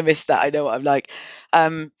 I'm going to miss that. I know what I'm like.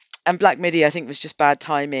 And Black Midi, I think, was just bad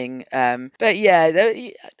timing. But yeah,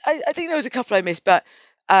 I think there was a couple I missed, but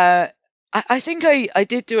I think I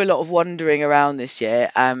did do a lot of wandering around this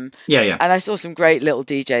year. Yeah. And I saw some great little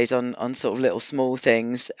DJs on sort of little small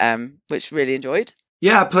things, which really enjoyed.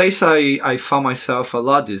 Yeah, a place I found myself a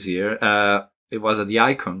lot this year. It was at the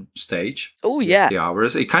Icon stage. Oh, yeah. The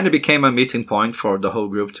hours. It kind of became a meeting point for the whole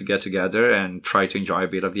group to get together and try to enjoy a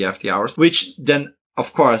bit of the FT hours, which then,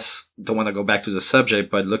 of course, don't want to go back to the subject,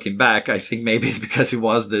 but looking back, I think maybe it's because it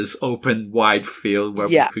was this open, wide field where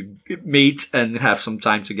we could meet and have some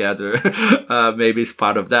time together. Maybe it's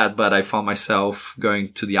part of that, but I found myself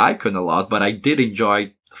going to the Icon a lot, but I did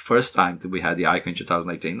enjoy the first time that we had the Icon in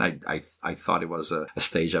 2018. I thought it was a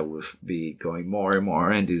stage that would be going more and more,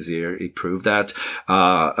 and this year it proved that.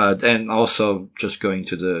 And also just going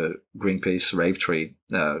to the Greenpeace Rave Tree,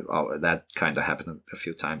 that kind of happened a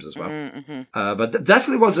few times as well. Mm-hmm. But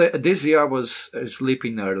definitely was this year I was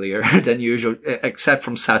sleeping earlier than usual, except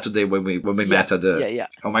from Saturday when we met at the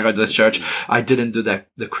oh my God, this church. I didn't do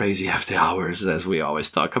the crazy after hours as we always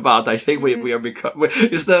talk about. I think we are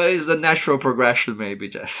is the natural progression maybe,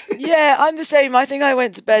 Jess. Yeah, I'm the same. I think I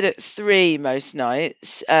went to bed at 3 most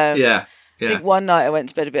nights. I think one night I went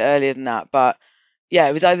to bed a bit earlier than that, but yeah,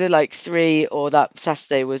 it was either like 3 or that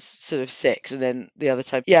Saturday was sort of 6, and then the other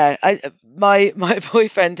time. Yeah, my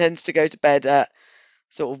boyfriend tends to go to bed at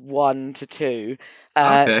sort of 1 to 2.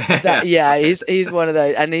 Okay. He's one of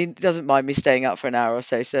those, and he doesn't mind me staying up for an hour or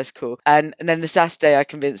so that's cool. And then the Saturday I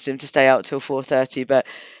convinced him to stay out till 4:30, but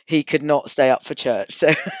he could not stay up for church,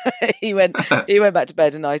 so he went back to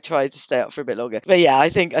bed, and I tried to stay up for a bit longer. But yeah, I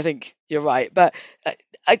think you're right. But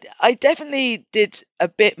I definitely did a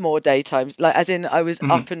bit more daytimes, like as in I was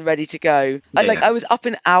up and ready to go. I was up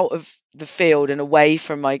and out of the field and away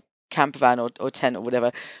from my camper van or tent or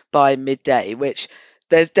whatever by midday, which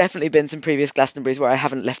there's definitely been some previous Glastonburys where I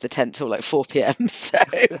haven't left the tent till like 4 p.m. So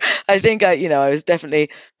I think I was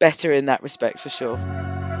definitely better in that respect for sure.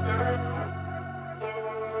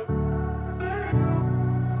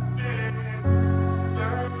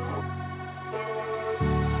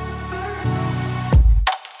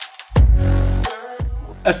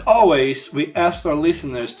 As always, we ask our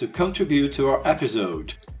listeners to contribute to our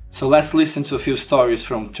episode. So let's listen to a few stories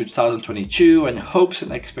from 2022 and hopes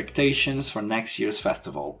and expectations for next year's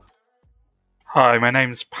festival. Hi, my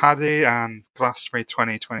name's Paddy, and Glastonbury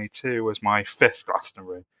 2022 was my 5th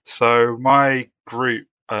Glastonbury. So my group,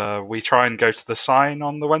 we try and go to the Sign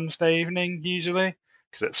on the Wednesday evening usually,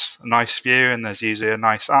 because it's a nice view and there's usually a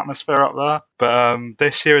nice atmosphere up there. But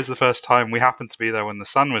this year is the first time we happened to be there when the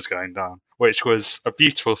sun was going down, which was a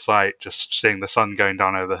beautiful sight, just seeing the sun going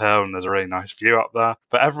down over the hill, and there's a really nice view up there.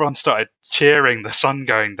 But everyone started cheering the sun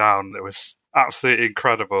going down. It was absolutely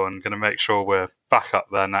incredible, and going to make sure we're back up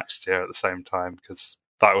there next year at the same time, because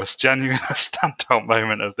that was genuinely a standout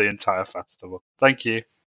moment of the entire festival. Thank you.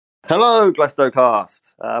 Hello,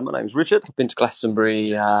 Glasgowcast. My name's Richard. I've been to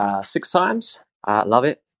Glastonbury 6 times. Love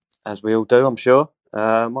it, as we all do, I'm sure.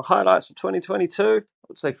 My highlights for 2022, I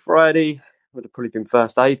would say Friday would have probably been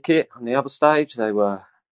First Aid Kit on the other stage. They were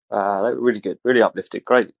really good, really uplifted.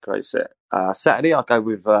 Great set. Saturday, I'll go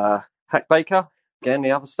with Hack Baker, again,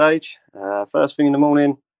 the other stage. First thing in the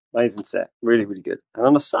morning, amazing set. Really, really good. And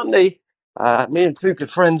on a Sunday, me and two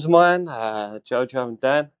good friends of mine, Jojo and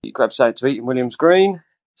Dan, we grabbed something to eat in Williams Green.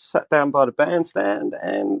 Sat down by the bandstand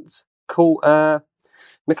and caught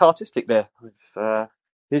Mick Artistic there with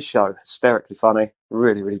his show. Hysterically funny,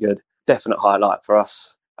 really, really good. Definite highlight for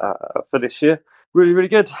us for this year. Really, really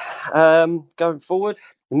good. Going forward,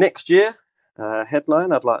 next year,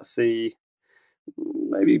 headline, I'd like to see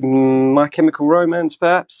maybe My Chemical Romance,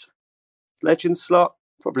 perhaps. Legend slot,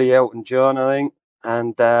 probably Elton John, I think.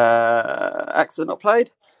 And acts that not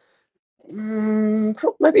played.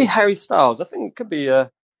 Maybe Harry Styles. I think it could be a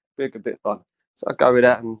good bit of fun. So I'll go with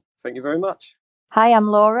that, and thank you very much. Hi, I'm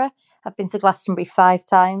Laura. I've been to Glastonbury 5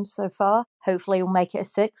 times so far. Hopefully we'll make it a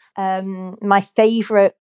 6th. My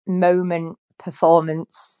favourite moment,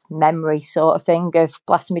 performance, memory sort of thing of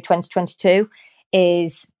Glastonbury 2022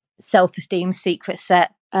 is Self-Esteem's secret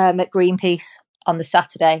set at Greenpeace on the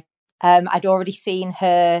Saturday. I'd already seen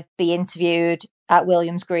her be interviewed at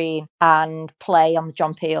Williams Green and play on the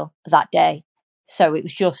John Peel that day. So it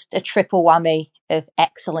was just a triple whammy of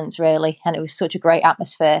excellence, really. And it was such a great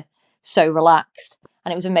atmosphere, so relaxed.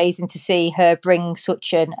 And it was amazing to see her bring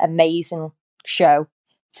such an amazing show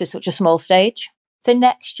to such a small stage. For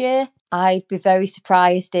next year, I'd be very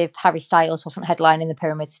surprised if Harry Styles wasn't headlining the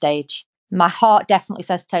Pyramid stage. My heart definitely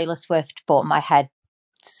says Taylor Swift, but my head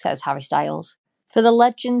says Harry Styles. For the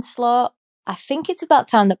Legends slot, I think it's about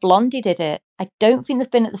time that Blondie did it. I don't think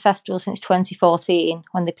they've been at the festival since 2014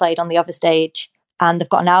 when they played on the other stage. And they've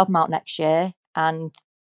got an album out next year and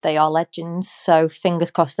they are legends. So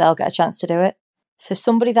fingers crossed they'll get a chance to do it. For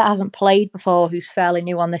somebody that hasn't played before, who's fairly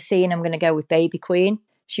new on the scene, I'm going to go with Baby Queen.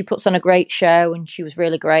 She puts on a great show and she was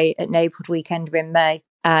really great at Neighbourhood Weekend in May.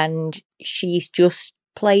 And she's just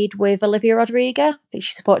played with Olivia Rodrigo. I think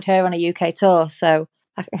she supported her on a UK tour. So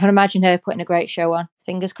I can imagine her putting a great show on.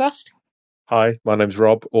 Fingers crossed. Hi, my name's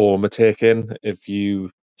Rob, or Matakin, if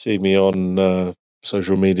you see me on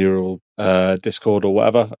social media or Discord or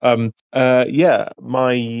whatever.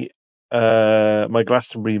 My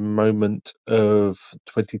Glastonbury moment of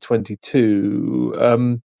 2022.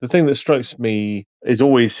 The thing that strikes me is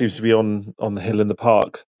always seems to be on the hill in the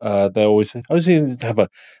park. They always seem to have a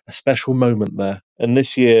special moment there. And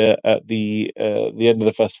this year at the end of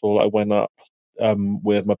the festival, I went up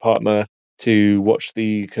with my partner to watch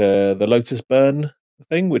the Lotus Burn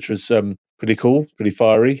thing, which was pretty cool, pretty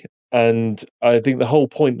fiery. And I think the whole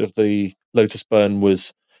point of the Lotus Burn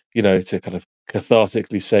was, to kind of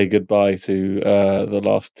cathartically say goodbye to the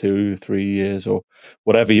last 2-3 years or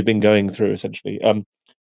whatever you've been going through. Essentially,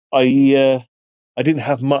 I didn't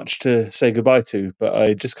have much to say goodbye to, but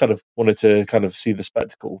I just kind of wanted to kind of see the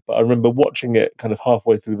spectacle. But I remember watching it kind of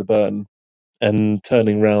halfway through the burn and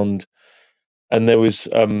turning round, and there was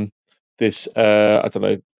this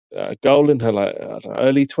girl in her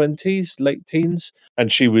early 20s, late teens,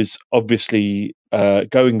 and she was obviously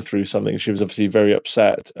going through something. She was obviously very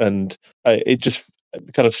upset, and it just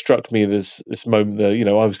kind of struck me this moment that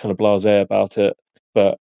I was kind of blasé about it,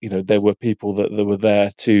 but there were people that were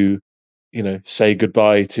there to say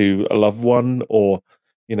goodbye to a loved one, or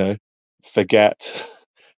forget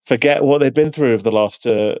what they've been through over the last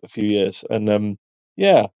few years, and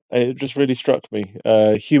it just really struck me.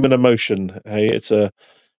 Human emotion, hey,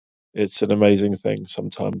 it's an amazing thing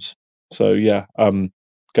sometimes. So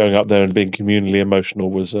going up there and being communally emotional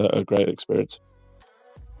was a great experience.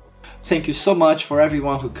 Thank you so much for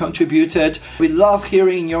everyone who contributed. We love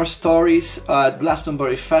hearing your stories at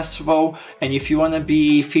Glastonbury Festival. And if you want to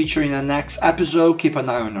be featured in the next episode, keep an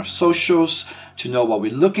eye on our socials to know what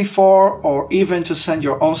we're looking for, or even to send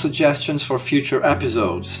your own suggestions for future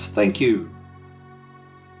episodes. Thank you.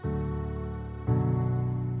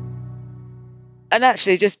 And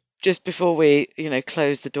actually, just before we,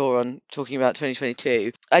 close the door on talking about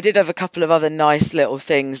 2022, I did have a couple of other nice little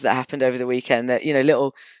things that happened over the weekend that,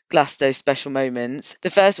 little Glasto special moments. The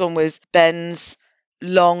first one was Ben's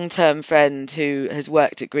long-term friend who has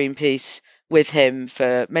worked at Greenpeace with him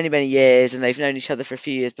for many, many years, and they've known each other for a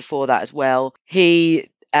few years before that as well. He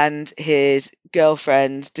and his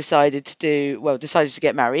girlfriend decided to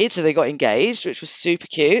get married. So they got engaged, which was super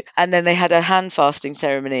cute. And then they had a hand fasting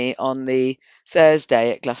ceremony on the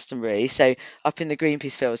Thursday at Glastonbury, so up in the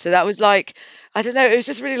Greenpeace field. So that was it was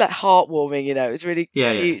just really heartwarming, it was really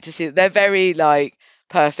cute to see. They're very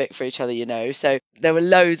perfect for each other, you know. So there were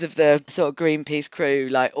loads of the sort of Greenpeace crew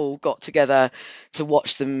like all got together to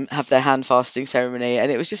watch them have their hand fasting ceremony,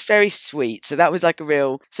 and it was just very sweet. So that was like a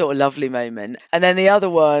real sort of lovely moment. And then the other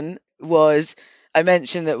one was, I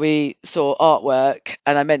mentioned that we saw Artwork,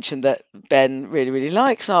 and I mentioned that Ben really, really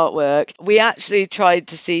likes Artwork. We actually tried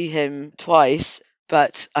to see him twice,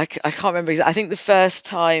 but I can't remember exactly. I think the first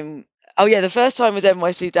time, the first time was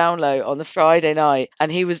NYC Download on the Friday night,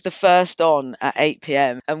 and he was the first on at 8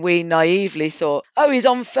 p.m. And we naively thought, oh, he's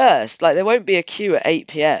on first. Like, there won't be a queue at 8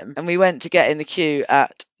 p.m. And we went to get in the queue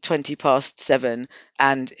at 7:20,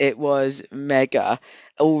 and it was mega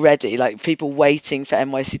already, like people waiting for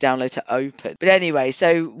NYC Download to open. But anyway,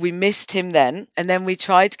 so we missed him then, and then we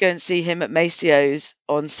tried to go and see him at Macio's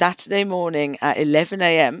on Saturday morning at 11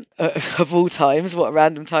 a.m. Of all times, what a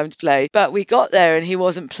random time to play. But we got there and he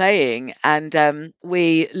wasn't playing, and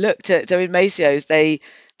we looked at, so in Macio's,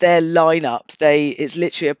 their lineup, it's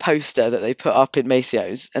literally a poster that they put up in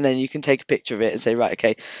Macio's, and then you can take a picture of it and say, right,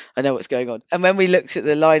 okay, I know what's going on. And when we looked at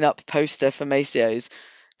the lineup poster for Macio's,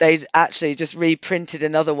 they'd actually just reprinted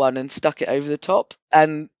another one and stuck it over the top,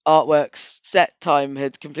 and Artwork's set time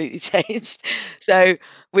had completely changed. So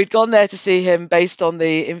we'd gone there to see him based on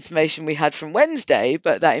the information we had from Wednesday,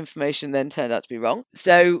 but that information then turned out to be wrong.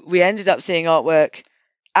 So we ended up seeing Artwork.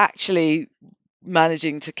 Actually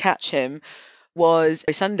managing to catch him was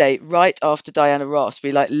Sunday, right after Diana Ross.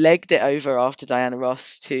 We like legged it over after Diana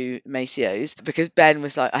Ross to Macio's because Ben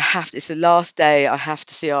was like, it's the last day, I have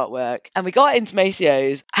to see Artwork. And we got into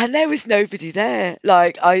Macio's and there was nobody there.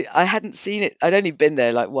 Like I hadn't seen it. I'd only been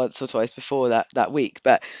there like once or twice before that week,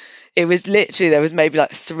 but it was literally, there was maybe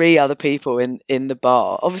like 3 other people in the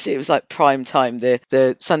bar. Obviously it was like prime time.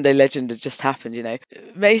 The Sunday Legend had just happened, you know.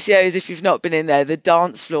 Macio's, if you've not been in there, the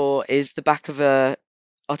dance floor is the back of a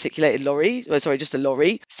articulated lorry, just a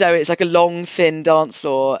lorry. So it's like a long, thin dance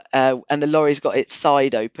floor, and the lorry's got its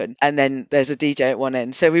side open, and then there's a DJ at one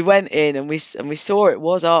end. So we went in and we saw it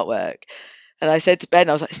was Artwork. And I said to Ben,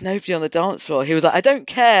 I was like, there's nobody on the dance floor. He was like, I don't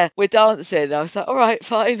care, we're dancing. And I was like, all right,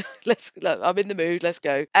 fine, I'm in the mood, let's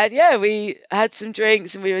go. And yeah, we had some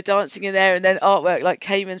drinks and we were dancing in there, and then Artwork like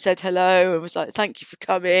came and said hello and was like, thank you for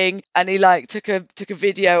coming. And he like took a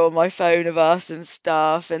video on my phone of us and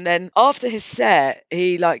stuff. And then after his set,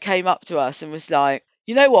 he like came up to us and was like,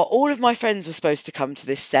 you know what? All of my friends were supposed to come to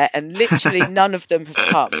this set and literally none of them have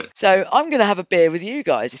come. So I'm going to have a beer with you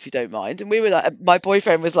guys if you don't mind. And we were like, my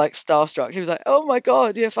boyfriend was like starstruck. He was like, oh my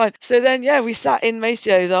God, yeah, fine. So then, yeah, we sat in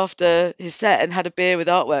Macio's after his set and had a beer with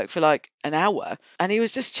Artwork for like an hour. And he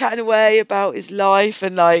was just chatting away about his life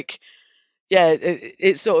and like, yeah,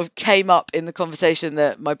 it sort of came up in the conversation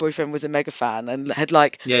that my boyfriend was a mega fan and had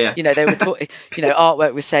like, Yeah. you know, they were talking, you know,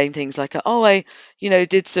 Artwork was saying things like, oh, I, you know,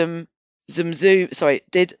 did some Zooms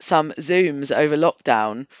over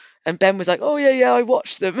lockdown, and Ben was like, oh yeah, I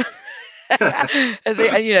watched them.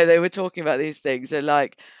 and you know, they were talking about these things, and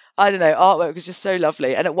like, I don't know, Artwork was just so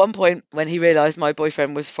lovely. And at one point when he realized my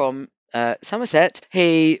boyfriend was from Somerset,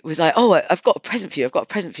 he was like, oh, I've got a present for you,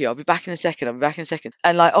 I'll be back in a second,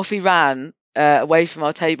 and like off he ran away from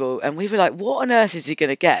our table, and we were like, what on earth is he going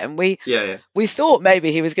to get? And we thought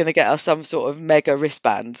maybe he was going to get us some sort of mega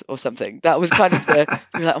wristband or something. That was kind of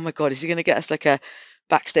we were like, oh my God, is he going to get us like a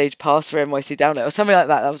backstage pass for NYC Download or something like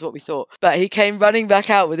that? That was what we thought. But he came running back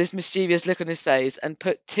out with this mischievous look on his face and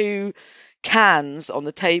put 2 cans on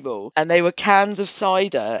the table, and they were cans of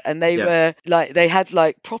cider, and they were like, they had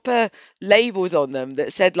like proper labels on them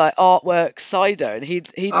that said like Artwork cider, and he'd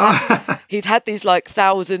had these like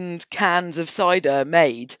 1,000 cans of cider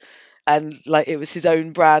made, and like it was his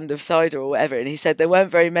own brand of cider or whatever, and he said there weren't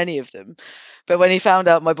very many of them. But when he found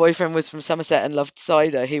out my boyfriend was from Somerset and loved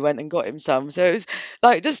cider, he went and got him some. So it was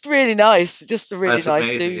like just really nice, just a really That's nice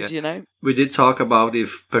amazing, dude, you know. We did talk about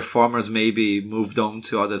if performers maybe moved on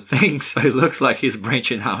to other things, so it looks like he's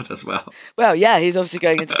branching out as well. Well, yeah, he's obviously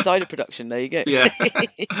going into cider production. There you go. Yeah.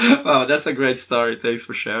 Wow, that's a great story. Thanks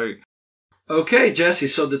for sharing. Okay, Jesse,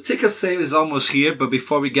 so the ticket sale is almost here, but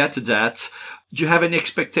before we get to that, do you have any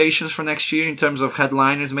expectations for next year in terms of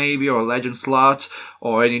headliners maybe, or legend slots,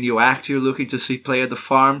 or any new act you're looking to see play at the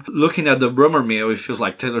farm? Looking at the rumor mill, it feels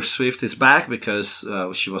like Taylor Swift is back because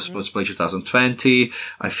she was supposed to play 2020.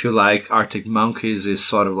 I feel like Arctic Monkeys is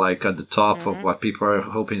sort of like at the top of what people are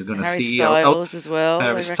hoping is going to see. Harry Styles as well.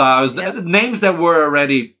 Harry Styles. Yep. The names that were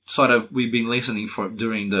already sort of, we've been listening for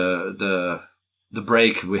during the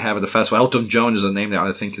break we have at the festival. Elton John is a name that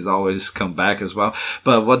I think has always come back as well.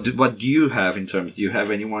 But what do you have in terms? Do you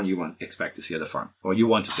have anyone you expect to see at the farm, or you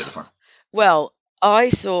want to see at the farm? Well, I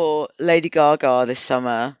saw Lady Gaga this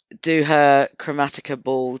summer do her Chromatica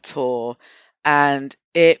Ball tour, and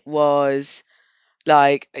it was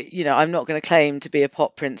Like, I'm not going to claim to be a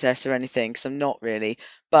pop princess or anything, because I'm not really,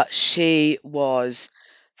 but she was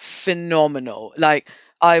phenomenal. Like,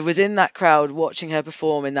 I was in that crowd watching her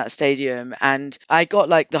perform in that stadium, and I got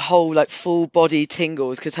like the whole like full body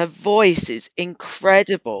tingles because her voice is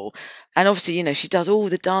incredible. And obviously, she does all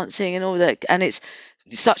the dancing and all that, and it's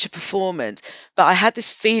such a performance. But I had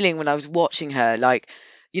this feeling when I was watching her, like,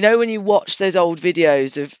 when you watch those old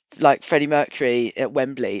videos of like Freddie Mercury at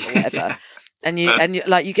Wembley or whatever, and you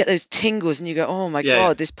like you get those tingles and you go, oh my Yeah, God,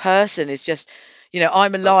 yeah. this person is just,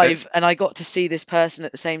 I'm alive and I got to see this person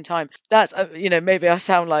at the same time. That's, maybe I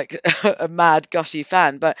sound like a mad gushy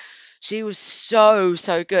fan, but she was so,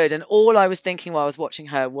 so good. And all I was thinking while I was watching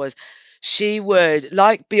her was she would,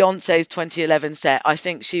 like Beyonce's 2011 set, I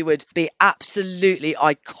think she would be absolutely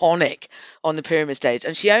iconic on the Pyramid stage.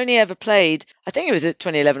 And she only ever played, I think it was at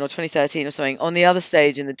 2011 or 2013 or something, on the other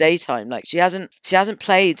stage in the daytime. Like, she hasn't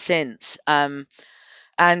played since. And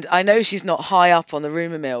I know she's not high up on the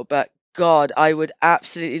rumor mill, but God, I would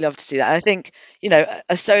absolutely love to see that. And I think,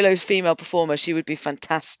 a solo female performer, she would be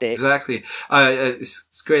fantastic. Exactly.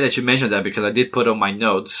 It's great that you mentioned that, because I did put on my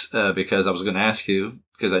notes, because I was going to ask you,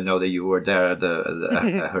 because I know that you were there at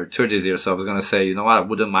her tour this year. So I was going to say, you know what, I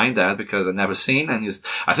wouldn't mind that, because I've never seen. And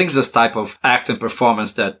I think it's this type of act and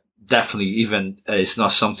performance that definitely, even it's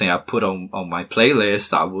not something I put on my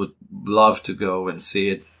playlist. I would love to go and see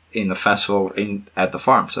it in the festival at the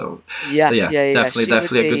farm. So yeah,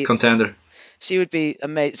 definitely a good contender. She would be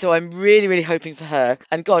amazing. So I'm really, really hoping for her.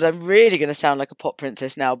 And God, I'm really going to sound like a pop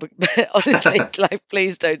princess now. But honestly, like,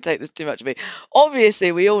 please don't take this too much of me.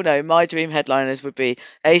 Obviously, we all know my dream headliners would be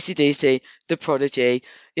AC/DC, The Prodigy,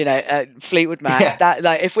 Fleetwood Mac. Yeah. That,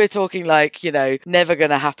 like, if we're talking like, never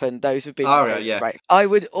going to happen, those would be my favorites, yeah. right? I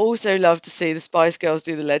would also love to see the Spice Girls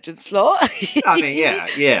do the Legend slot. I mean, yeah.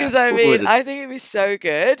 Because I think it'd be so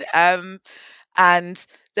good. And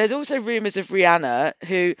there's also rumours of Rihanna,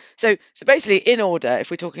 who, so basically in order, if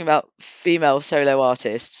we're talking about female solo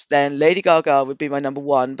artists, then Lady Gaga would be my number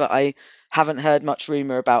one, but I haven't heard much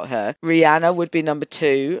rumour about her. Rihanna would be number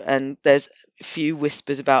two, and there's a few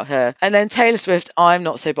whispers about her. And then Taylor Swift, I'm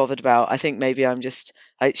not so bothered about. I think maybe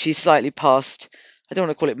she's slightly past, I don't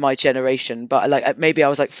want to call it my generation, but like maybe I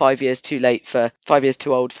was like 5 years too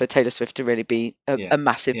old for Taylor Swift to really be a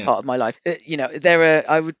massive part of my life.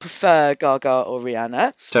 I would prefer Gaga or Rihanna.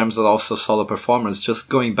 In terms of also solo performance, just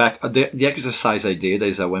going back, the exercise I did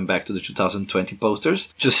is I went back to the 2020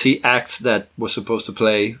 posters to see acts that were supposed to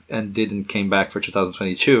play and didn't came back for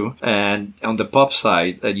 2022. And on the pop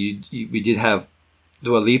side, we did have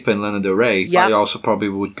Dua Lipa and Lana Del Rey. Yeah. I also probably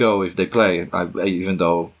would go if they play, even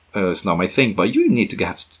though it's not my thing, but you need to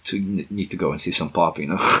go and see some pop,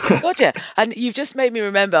 Gotcha. And you've just made me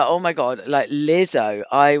remember, oh my God, like Lizzo,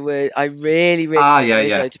 I really want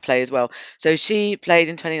Lizzo to play as well. So she played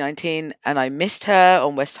in 2019 and I missed her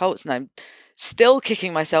on West Holtz, and I'm still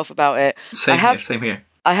kicking myself about it. Same here.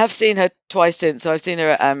 I have seen her twice since. So I've seen her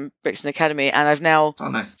at Brixton Academy, and I've now, oh,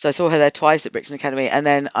 nice. So I saw her there twice at Brixton Academy, and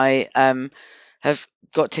then I have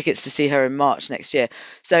got tickets to see her in March next year.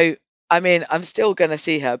 So I mean, I'm still going to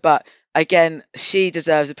see her, but again, she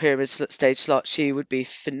deserves a Pyramid stage slot. She would be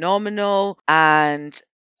phenomenal. And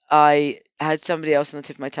I had somebody else on the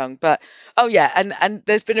tip of my tongue, but and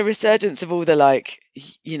there's been a resurgence of all the, like,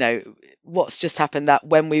 what's just happened, that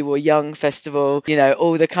When We Were Young festival,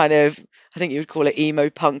 all the kind of, I think you would call it emo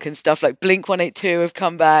punk and stuff, like Blink-182 have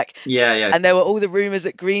come back. Yeah. And there were all the rumours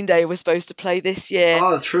that Green Day was supposed to play this year.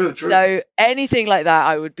 Oh, true. So anything like that,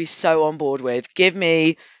 I would be so on board with. Give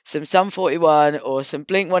me some Sum 41 or some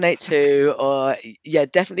Blink-182 or,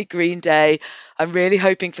 definitely Green Day. I'm really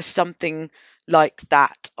hoping for something like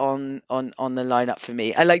that on the lineup for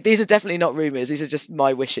me. And like, these are definitely not rumors, these are just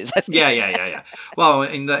my wishes. Yeah. Well,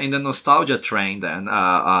 in the nostalgia train, then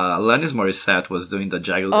Alanis Morissette was doing the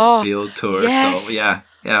Jagged Little Pill tour. Yes. So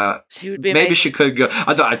yeah, she would be maybe amazing. she could go.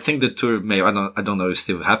 I think the tour I don't know if it's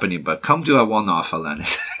still happening, but come do a one-off,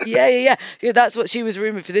 Alanis. yeah, that's what she was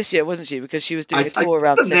rumored for this year, wasn't she? Because she was doing a tour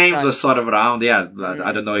around the names time. were sort of around.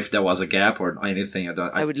 I don't know if there was a gap or anything.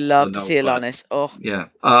 I would love to see Alanis.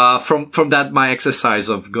 From that, my exercise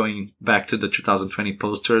of going back to the 2020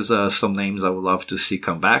 posters, some names I would love to see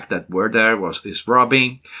come back that were there is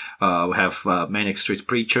Robin. We have Manic Street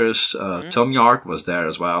Preachers. Tom York was there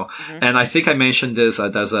as well. And I think I mentioned this,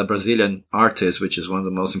 there's a Brazilian artist, which is one of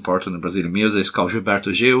the most important in Brazilian music. It's called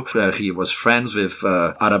Gilberto Gil. He was friends with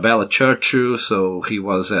Arabella Churchill, so he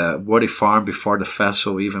was at Woody Farm before the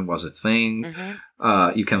festival even was a thing.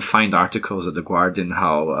 You can find articles at The Guardian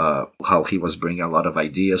how he was bringing a lot of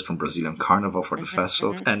ideas from Brazilian Carnival for the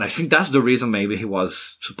festival. And I think that's the reason maybe he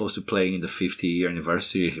was supposed to play in the 50-year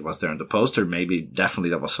anniversary. He was there on the poster. Maybe definitely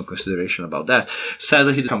there was some consideration about that.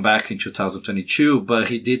 Sadly, he didn't come back in 2022, but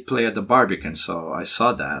he did play at the Barbican. So I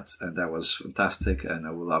saw that, and that was fantastic. And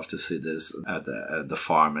I would love to see this at the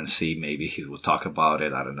farm and see maybe he would talk about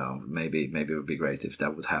it. I don't know. Maybe it would be great if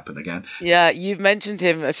that would happen again. Yeah, you've mentioned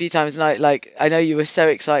him a few times tonight. Like, I know you were so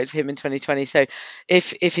excited for him in 2020. So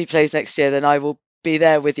if he plays next year, then I will be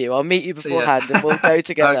there with you. I'll meet you beforehand and we'll go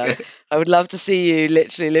together. Okay. I would love to see you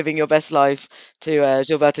literally living your best life to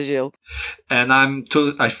Gilberto Gil. And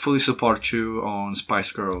I fully support you on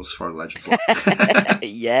Spice Girls for Legends.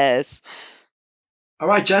 Yes. All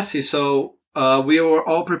right, Jesse. So we were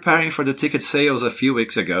all preparing for the ticket sales a few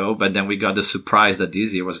weeks ago, but then we got the surprise that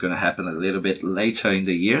this year was going to happen a little bit later in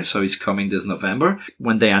the year. So it's coming this November.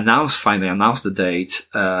 When they finally announced the date,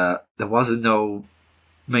 there wasn't no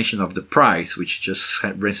mention of the price, which just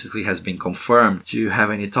recently has been confirmed. Do you have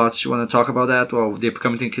any thoughts you want to talk about that? Well, the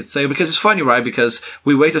upcoming ticket sale, because it's funny, right? Because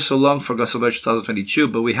we waited so long for Glastonbury 2022,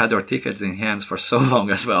 but we had our tickets in hands for so long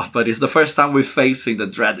as well. But it's the first time we're facing the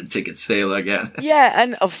dreaded ticket sale again. Yeah,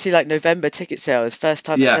 and obviously like November ticket sale is the first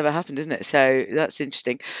time that's ever happened, isn't it? So that's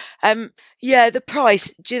interesting. Yeah, the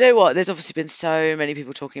price. Do you know what? There's obviously been so many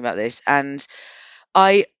people talking about this, and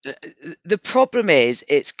the problem is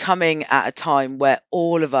it's coming at a time where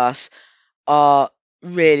all of us are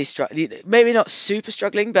really struggling, maybe not super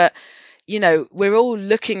struggling, but we're all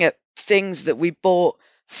looking at things that we bought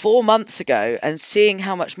 4 months ago and seeing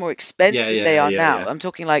how much more expensive they are now. I'm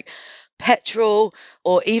talking like petrol,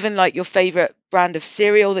 or even like your favorite brand of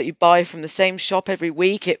cereal that you buy from the same shop every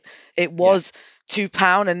week. It was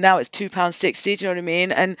 £2 and now it's £2.60. Do you know what I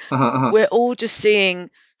mean? And we're all just seeing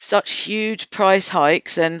such huge price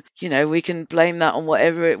hikes, and we can blame that on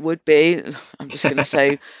whatever it would be. I'm just going to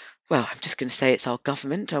say, it's our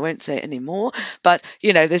government. I won't say it anymore. But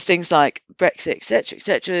there's things like Brexit,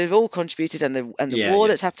 etc. They've all contributed, and the war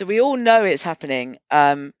that's happened. We all know it's happening.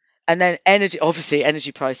 And then energy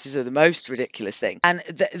prices are the most ridiculous thing. And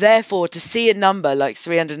therefore, to see a number like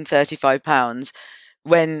 £335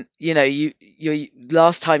 when you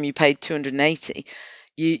last time you paid 280.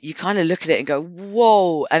 You kind of look at it and go,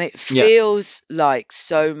 whoa, and it feels like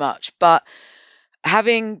so much. But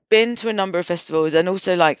having been to a number of festivals, and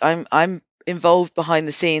also like I'm involved behind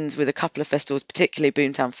the scenes with a couple of festivals, particularly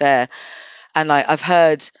Boomtown Fair, and like I've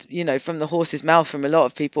heard, from the horse's mouth from a lot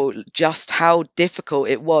of people just how difficult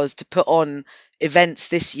it was to put on events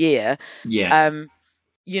this year.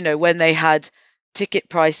 When they had ticket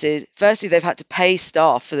prices, firstly they've had to pay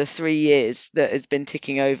staff for the 3 years that has been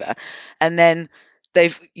ticking over, and then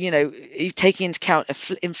they've, taking into account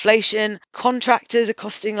inflation, contractors are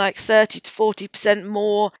costing like 30 to 40%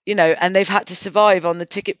 more, and they've had to survive on the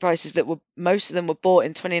ticket prices that most of them were bought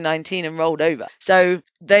in 2019 and rolled over. So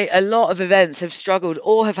a lot of events have struggled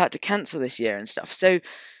or have had to cancel this year and stuff.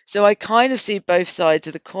 So I kind of see both sides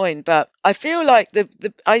of the coin, but I feel like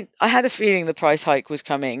I had a feeling the price hike was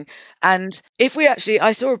coming. And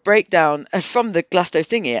I saw a breakdown from the Glasto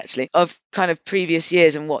thingy actually of kind of previous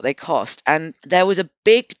years and what they cost. And there was a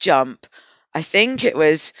big jump. I think it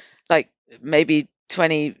was like maybe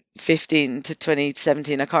 2015 to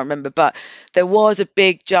 2017, I can't remember, but there was a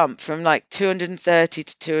big jump from like 230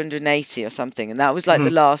 to 280 or something. And that was like the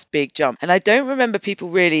last big jump. And I don't remember people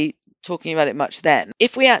really talking about it much then.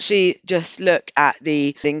 If we actually just look at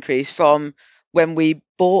the increase from when we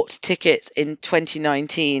bought tickets in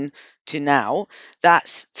 2019 to now,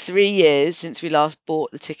 that's 3 years since we last bought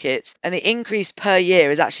the tickets, and the increase per year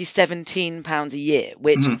is actually £17 a year,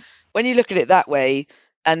 which when you look at it that way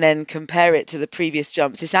and then compare it to the previous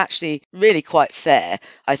jumps, it's actually really quite fair.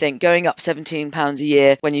 I think going up £17 a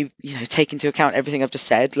year when you take into account everything I've just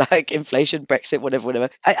said, like inflation, Brexit, whatever.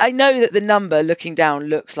 I know that the number looking down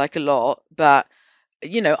looks like a lot, but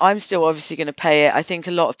I'm still obviously going to pay it. I think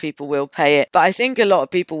a lot of people will pay it, but I think a lot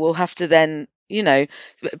of people will have to then,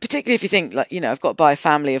 particularly if you think like, I've got to buy a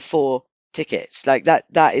family of 4 tickets, like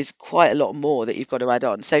that is quite a lot more that you've got to add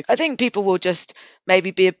on. So I think people will just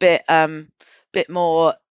maybe be a bit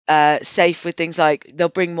more safe with things like they'll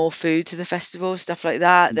bring more food to the festival, stuff like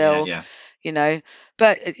that. They'll,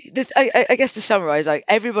 but I guess to summarize, like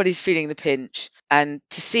everybody's feeling the pinch, and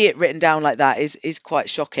to see it written down like that is quite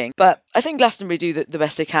shocking. But I think Glastonbury do the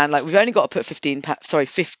best they can. Like we've only got to put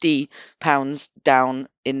 £50 down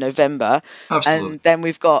in November. Absolutely. And then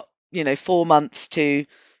we've got 4 months to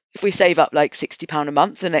if we save up like £60 a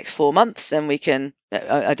month the next 4 months, then we can.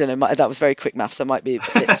 I don't know. That was very quick maths. I might be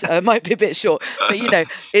a bit short, but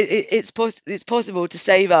it's possible to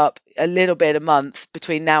save up a little bit a month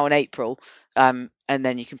between now and April, and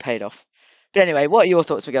then you can pay it off. But anyway, what are your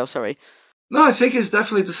thoughts, Miguel? Sorry. No, I think it's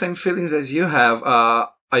definitely the same feelings as you have.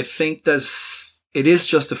 I think it is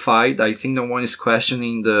justified. I think no one is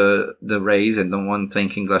questioning the raise, and no one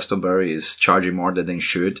thinking Glastonbury is charging more than they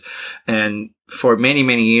should. And for many,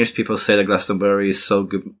 many years, people say that Glastonbury is so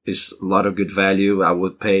good, is a lot of good value. I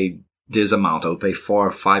would pay this amount. I would pay 400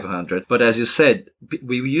 or 500. But as you said,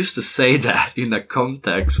 we used to say that in a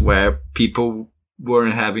context where people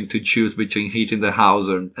weren't having to choose between heating the house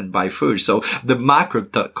and buy food. So the macro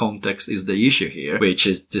context is the issue here, which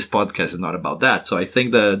is this podcast is not about that. So I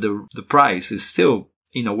think the price is still,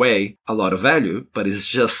 in a way, a lot of value, but it's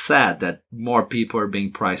just sad that more people are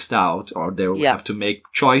being priced out, or they will have to make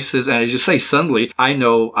choices. And as you say, suddenly, I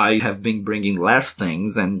know I have been bringing less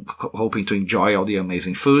things and hoping to enjoy all the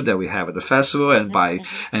amazing food that we have at the festival and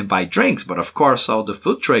buy drinks. But of course, all the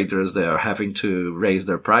food traders, they are having to raise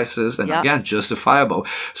their prices, and again, justifiable.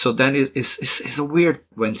 So then it's a weird,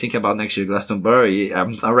 when thinking about next year Glastonbury,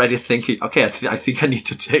 I'm already thinking, okay, I think I need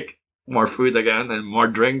to take more food again and more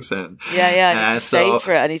drinks and I need to save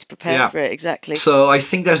for it. I need to prepare for it. Exactly. So I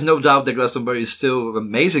think there's no doubt that Glastonbury is still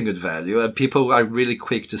amazing good value, and people are really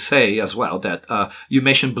quick to say as well that you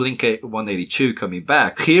mentioned Blink 182 coming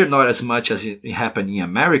back here, not as much as it happened in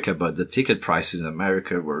America, but the ticket prices in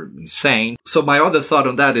America were insane. So my other thought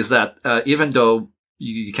on that is that even though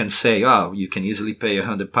you can say, you can easily pay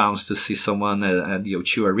 £100 to see someone at the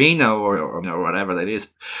O2 Arena or whatever that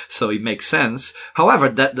is. So it makes sense. However,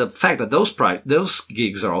 that the fact that those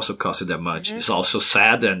gigs are also costing that much is also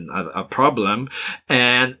sad and a problem.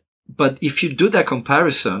 But if you do that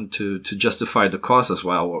comparison to justify the cost as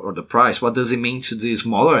well, or the price, what does it mean to the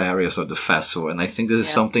smaller areas of the festival? And I think this is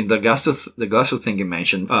something the Gusto thing you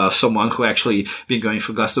mentioned, someone who actually been going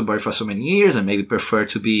for Glastonbury for so many years and maybe prefer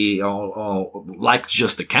to be all like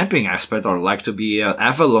just the camping aspect, or like to be at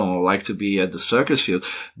Avalon, or like to be at the circus field.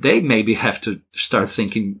 They maybe have to start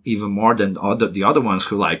thinking even more than the other ones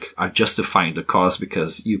who are justifying the cost,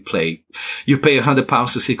 because you pay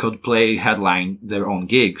 £100 to see Coldplay headline their own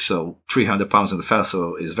gig. So £300 in the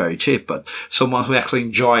festival is very cheap, but someone who actually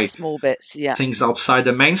enjoys small bits, things outside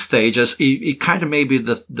the main stages, it kind of maybe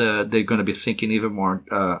they're going to be thinking even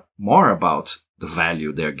more about the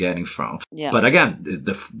value they're getting from. Yeah. But again,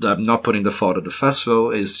 I'm not putting the fault of the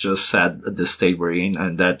festival. It's just sad at the state we're in,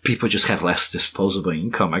 and that people just have less disposable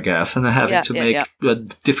income, I guess, and they're having to make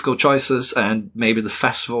difficult choices. And maybe the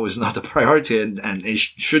festival is not a priority, and it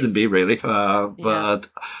shouldn't be really. But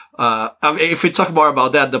if we talk more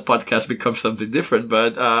about that, the podcast becomes something different.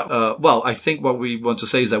 But I think what we want to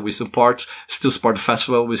say is that we still support the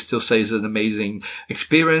festival. We still say it's an amazing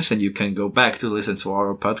experience, and you can go back to listen to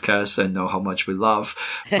our podcast and know how much we love.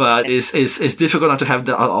 But it's difficult not to have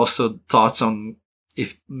also thoughts on,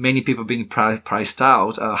 if many people being priced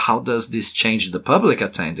out, how does this change the public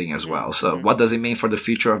attending as well? So what does it mean for the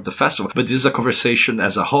future of the festival? But this is a conversation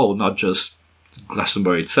as a whole, not just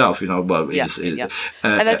Glastonbury itself, but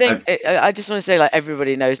and I think I just want to say,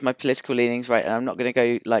 everybody knows my political leanings, right? And I'm not going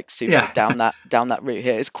to go super down that route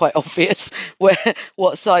here. It's quite obvious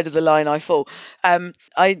what side of the line I fall. I'm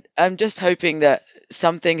just hoping that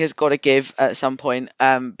something has got to give at some point,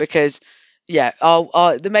 because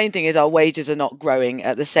the main thing is our wages are not growing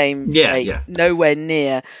at the same rate, nowhere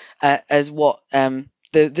near as what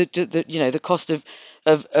the cost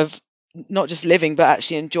of not just living but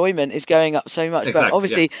actually enjoyment is going up so much. Exactly, but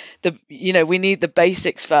obviously we need the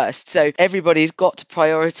basics first, so everybody's got to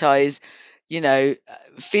prioritize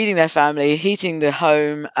feeding their family, heating the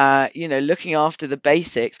home, looking after the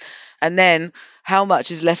basics, and then how much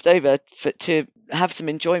is left over to have some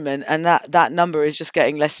enjoyment, and that number is just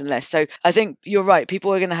getting less and less. So I think you're right,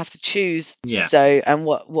 people are going to have to choose. So, and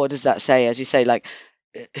what does that say, as you say,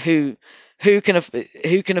 who can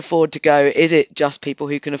afford to go? Is it just people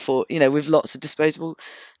who can afford, with lots of disposable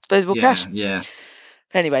cash?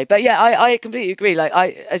 Anyway, but I completely agree.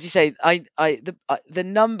 As you say, the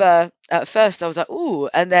number at first I was like, ooh,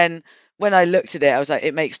 and then when I looked at it, I was like,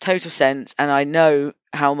 it makes total sense, and I know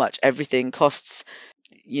how much everything costs,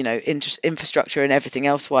 infrastructure and everything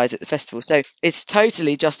else wise at the festival. So it's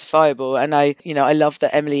totally justifiable, and I love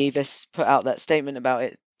that Emily Evis put out that statement about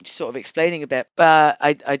it, sort of explaining a bit. But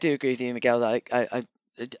I do agree with you, Miguel, that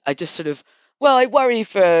I just sort of, I worry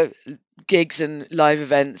for gigs and live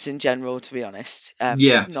events in general, to be honest. Not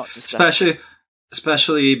just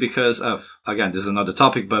especially because of, again, this is another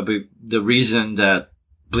topic, but the reason that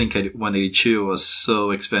Blink 182 was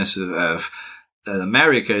so expensive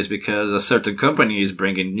America is because a certain company is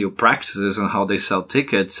bringing new practices on how they sell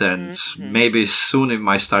tickets, and maybe soon it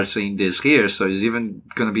might start seeing this here. So it's even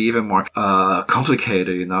going to be even more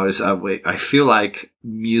complicated. You know, I feel like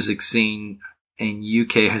music scene in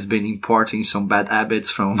UK has been importing some bad habits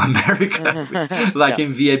from America, like in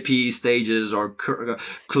VIP stages or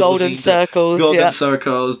golden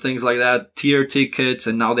circles, things like that, tier tickets.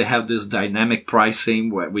 And now they have this dynamic pricing,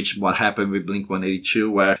 which what happened with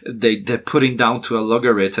Blink-182, where they're putting down to a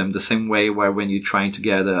logarithm the same way where when you're trying to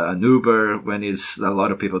get an Uber, when it's a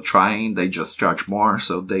lot of people trying, they just charge more.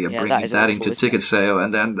 So they are bringing that into ticket sale.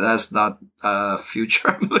 And then that's not a future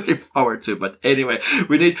I'm looking forward to. But anyway,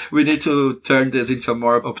 we need to turn this into a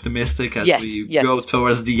more optimistic as we go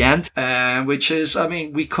towards the end, which is, I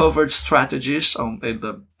mean, we covered strategies.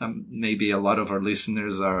 Maybe a lot of our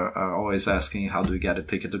listeners are always asking, how do we get a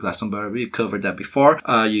ticket to Glastonbury? We covered that before.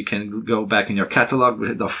 You can go back in your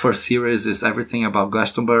catalog. The first series is everything about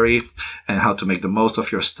Glastonbury and how to make the most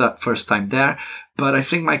of your first time there. But I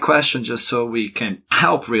think my question, just so we can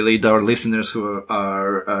help really our listeners who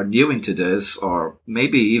are new into this, or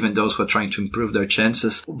maybe even those who are trying to improve their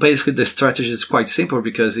chances. Basically, the strategy is quite simple,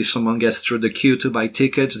 because if someone gets through the queue to buy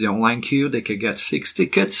tickets, the online queue, they can get 6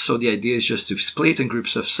 tickets. So the idea is just to split in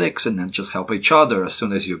groups of 6 and then just help each other. As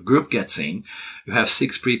soon as your group gets in, you have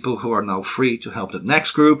 6 people who are now free to help the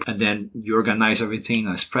next group. And then you organize everything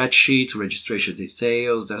on a spreadsheet, registration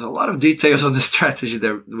details. There's a lot of details on the strategy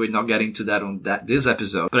that we're not getting to that on this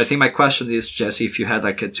episode. But I think my question is, Jesse, if you had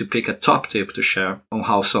to pick a top tip to share on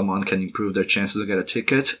how someone can improve their chances to get a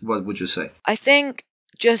ticket, what would you say? I think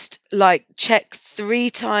just check 3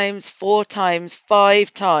 times, 4 times,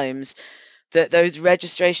 5 times that those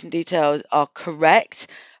registration details are correct,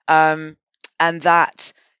 and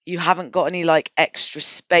that you haven't got any extra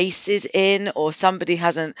spaces in, or somebody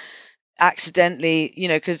hasn't accidentally,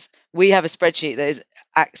 because we have a spreadsheet that is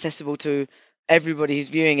accessible to everybody who's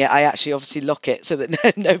viewing it. I actually obviously lock it so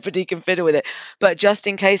that nobody can fiddle with it, but just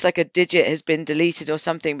in case a digit has been deleted or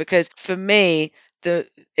something, because for me,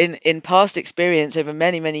 in past experience over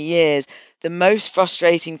many years, the most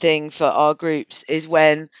frustrating thing for our groups is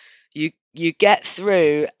when you get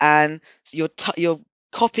through and you're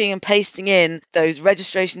copying and pasting in those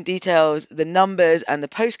registration details, the numbers and the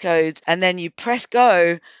postcodes, and then you press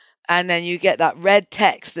go, and then you get that red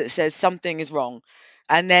text that says something is wrong.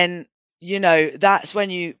 And then, that's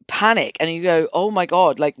when you panic and you go, oh my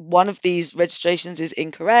God, one of these registrations is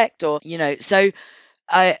incorrect, or, so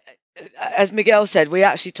as Miguel said, we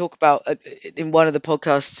actually talk about in one of the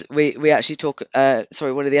podcasts, we actually talk,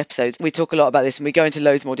 one of the episodes, we talk a lot about this, and we go into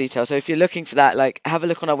loads more detail. So if you're looking for that, have a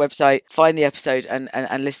look on our website, find the episode and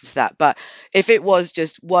listen to that. But if it was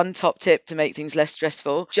just one top tip to make things less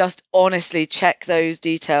stressful, just honestly check those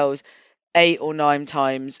details 8 or 9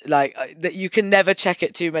 times. That you can never check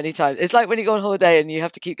it too many times. It's like when you go on holiday and you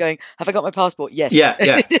have to keep going, have I got my passport? Yes. Yeah.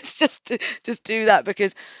 It's just do that,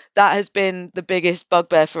 because that has been the biggest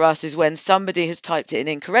bugbear for us, is when somebody has typed it in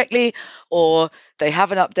incorrectly, or they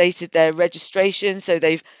haven't updated their registration. So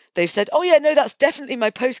they've said, oh yeah, no, that's definitely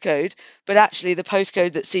my postcode, but actually the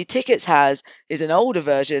postcode that See Tickets has is an older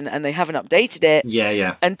version and they haven't updated it.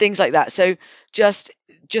 Yeah. And things like that. So just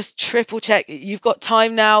triple check. You've got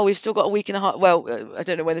time now. We've still got a week and a half. Well, I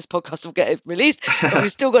don't know when this podcast will get released, but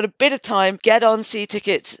we've still got a bit of time. Get on See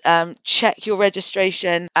Tickets, check your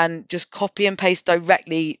registration, and just copy and paste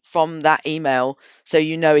directly from that email, so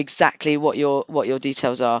you know exactly what your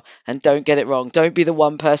details are, and don't get it wrong. Don't be the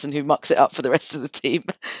one person who mucks it up for the rest of the team.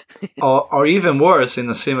 or even worse, in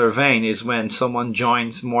a similar vein, is when someone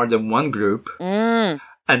joins more than one group.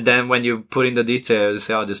 And then when you put in the details, you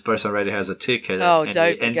say, oh, this person already has a ticket.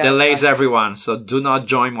 And delays everyone. So do not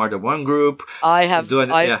join more than one group.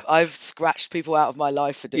 I've scratched people out of my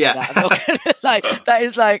life for doing that. I'm not gonna, that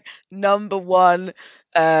is number one.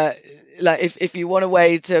 If you want a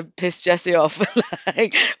way to piss Jesse off,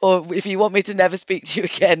 or if you want me to never speak to you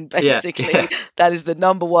again, basically, that is the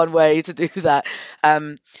number one way to do that.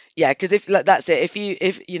 Because if that's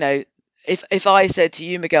it. If I said to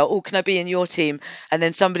you, Miguel, oh, can I be in your team? And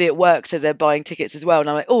then somebody at work said they're buying tickets as well, and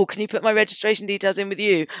I'm like, oh, can you put my registration details in with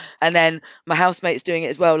you? And then my housemate's doing it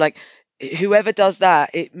as well. Whoever does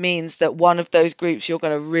that, it means that one of those groups you're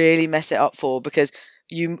going to really mess it up for, because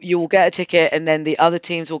you will get a ticket, and then the other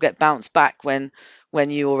teams will get bounced back when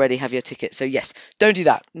you already have your ticket. So yes, don't do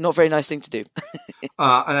that. Not a very nice thing to do.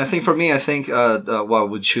 And I think for me, what I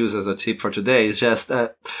would choose as a tip for today is just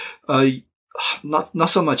not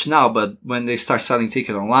so much now, but when they start selling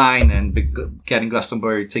ticket online and getting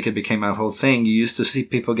Glastonbury ticket became a whole thing, you used to see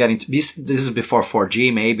people this is before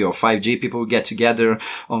 4G maybe or 5G, people would get together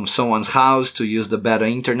on someone's house to use the better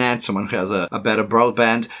internet, someone who has a better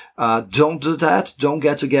broadband. Don't do that. Don't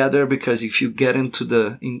get together, because if you get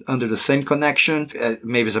under the same connection,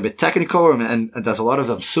 maybe it's a bit technical and there's a lot of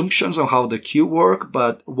assumptions on how the queue work,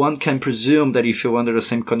 but one can presume that if you're under the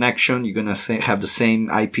same connection, you're going to have the same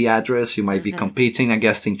IP address. You might be competing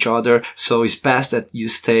against each other. So it's best that you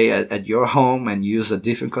stay at your home and use a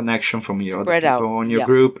different connection from your other people on your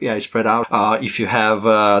group. Yeah, spread out. If you have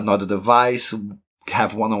another device,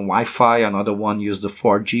 have one on Wi-Fi, another one use the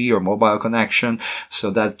 4G or mobile connection.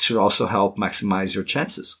 So that should also help maximize your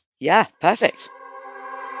chances. Yeah, perfect.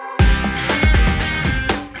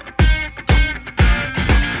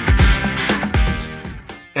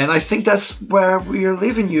 And I think that's where we are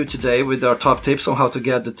leaving you today, with our top tips on how to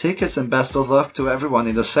get the tickets, and best of luck to everyone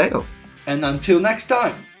in the sale. And until next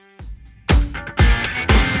time.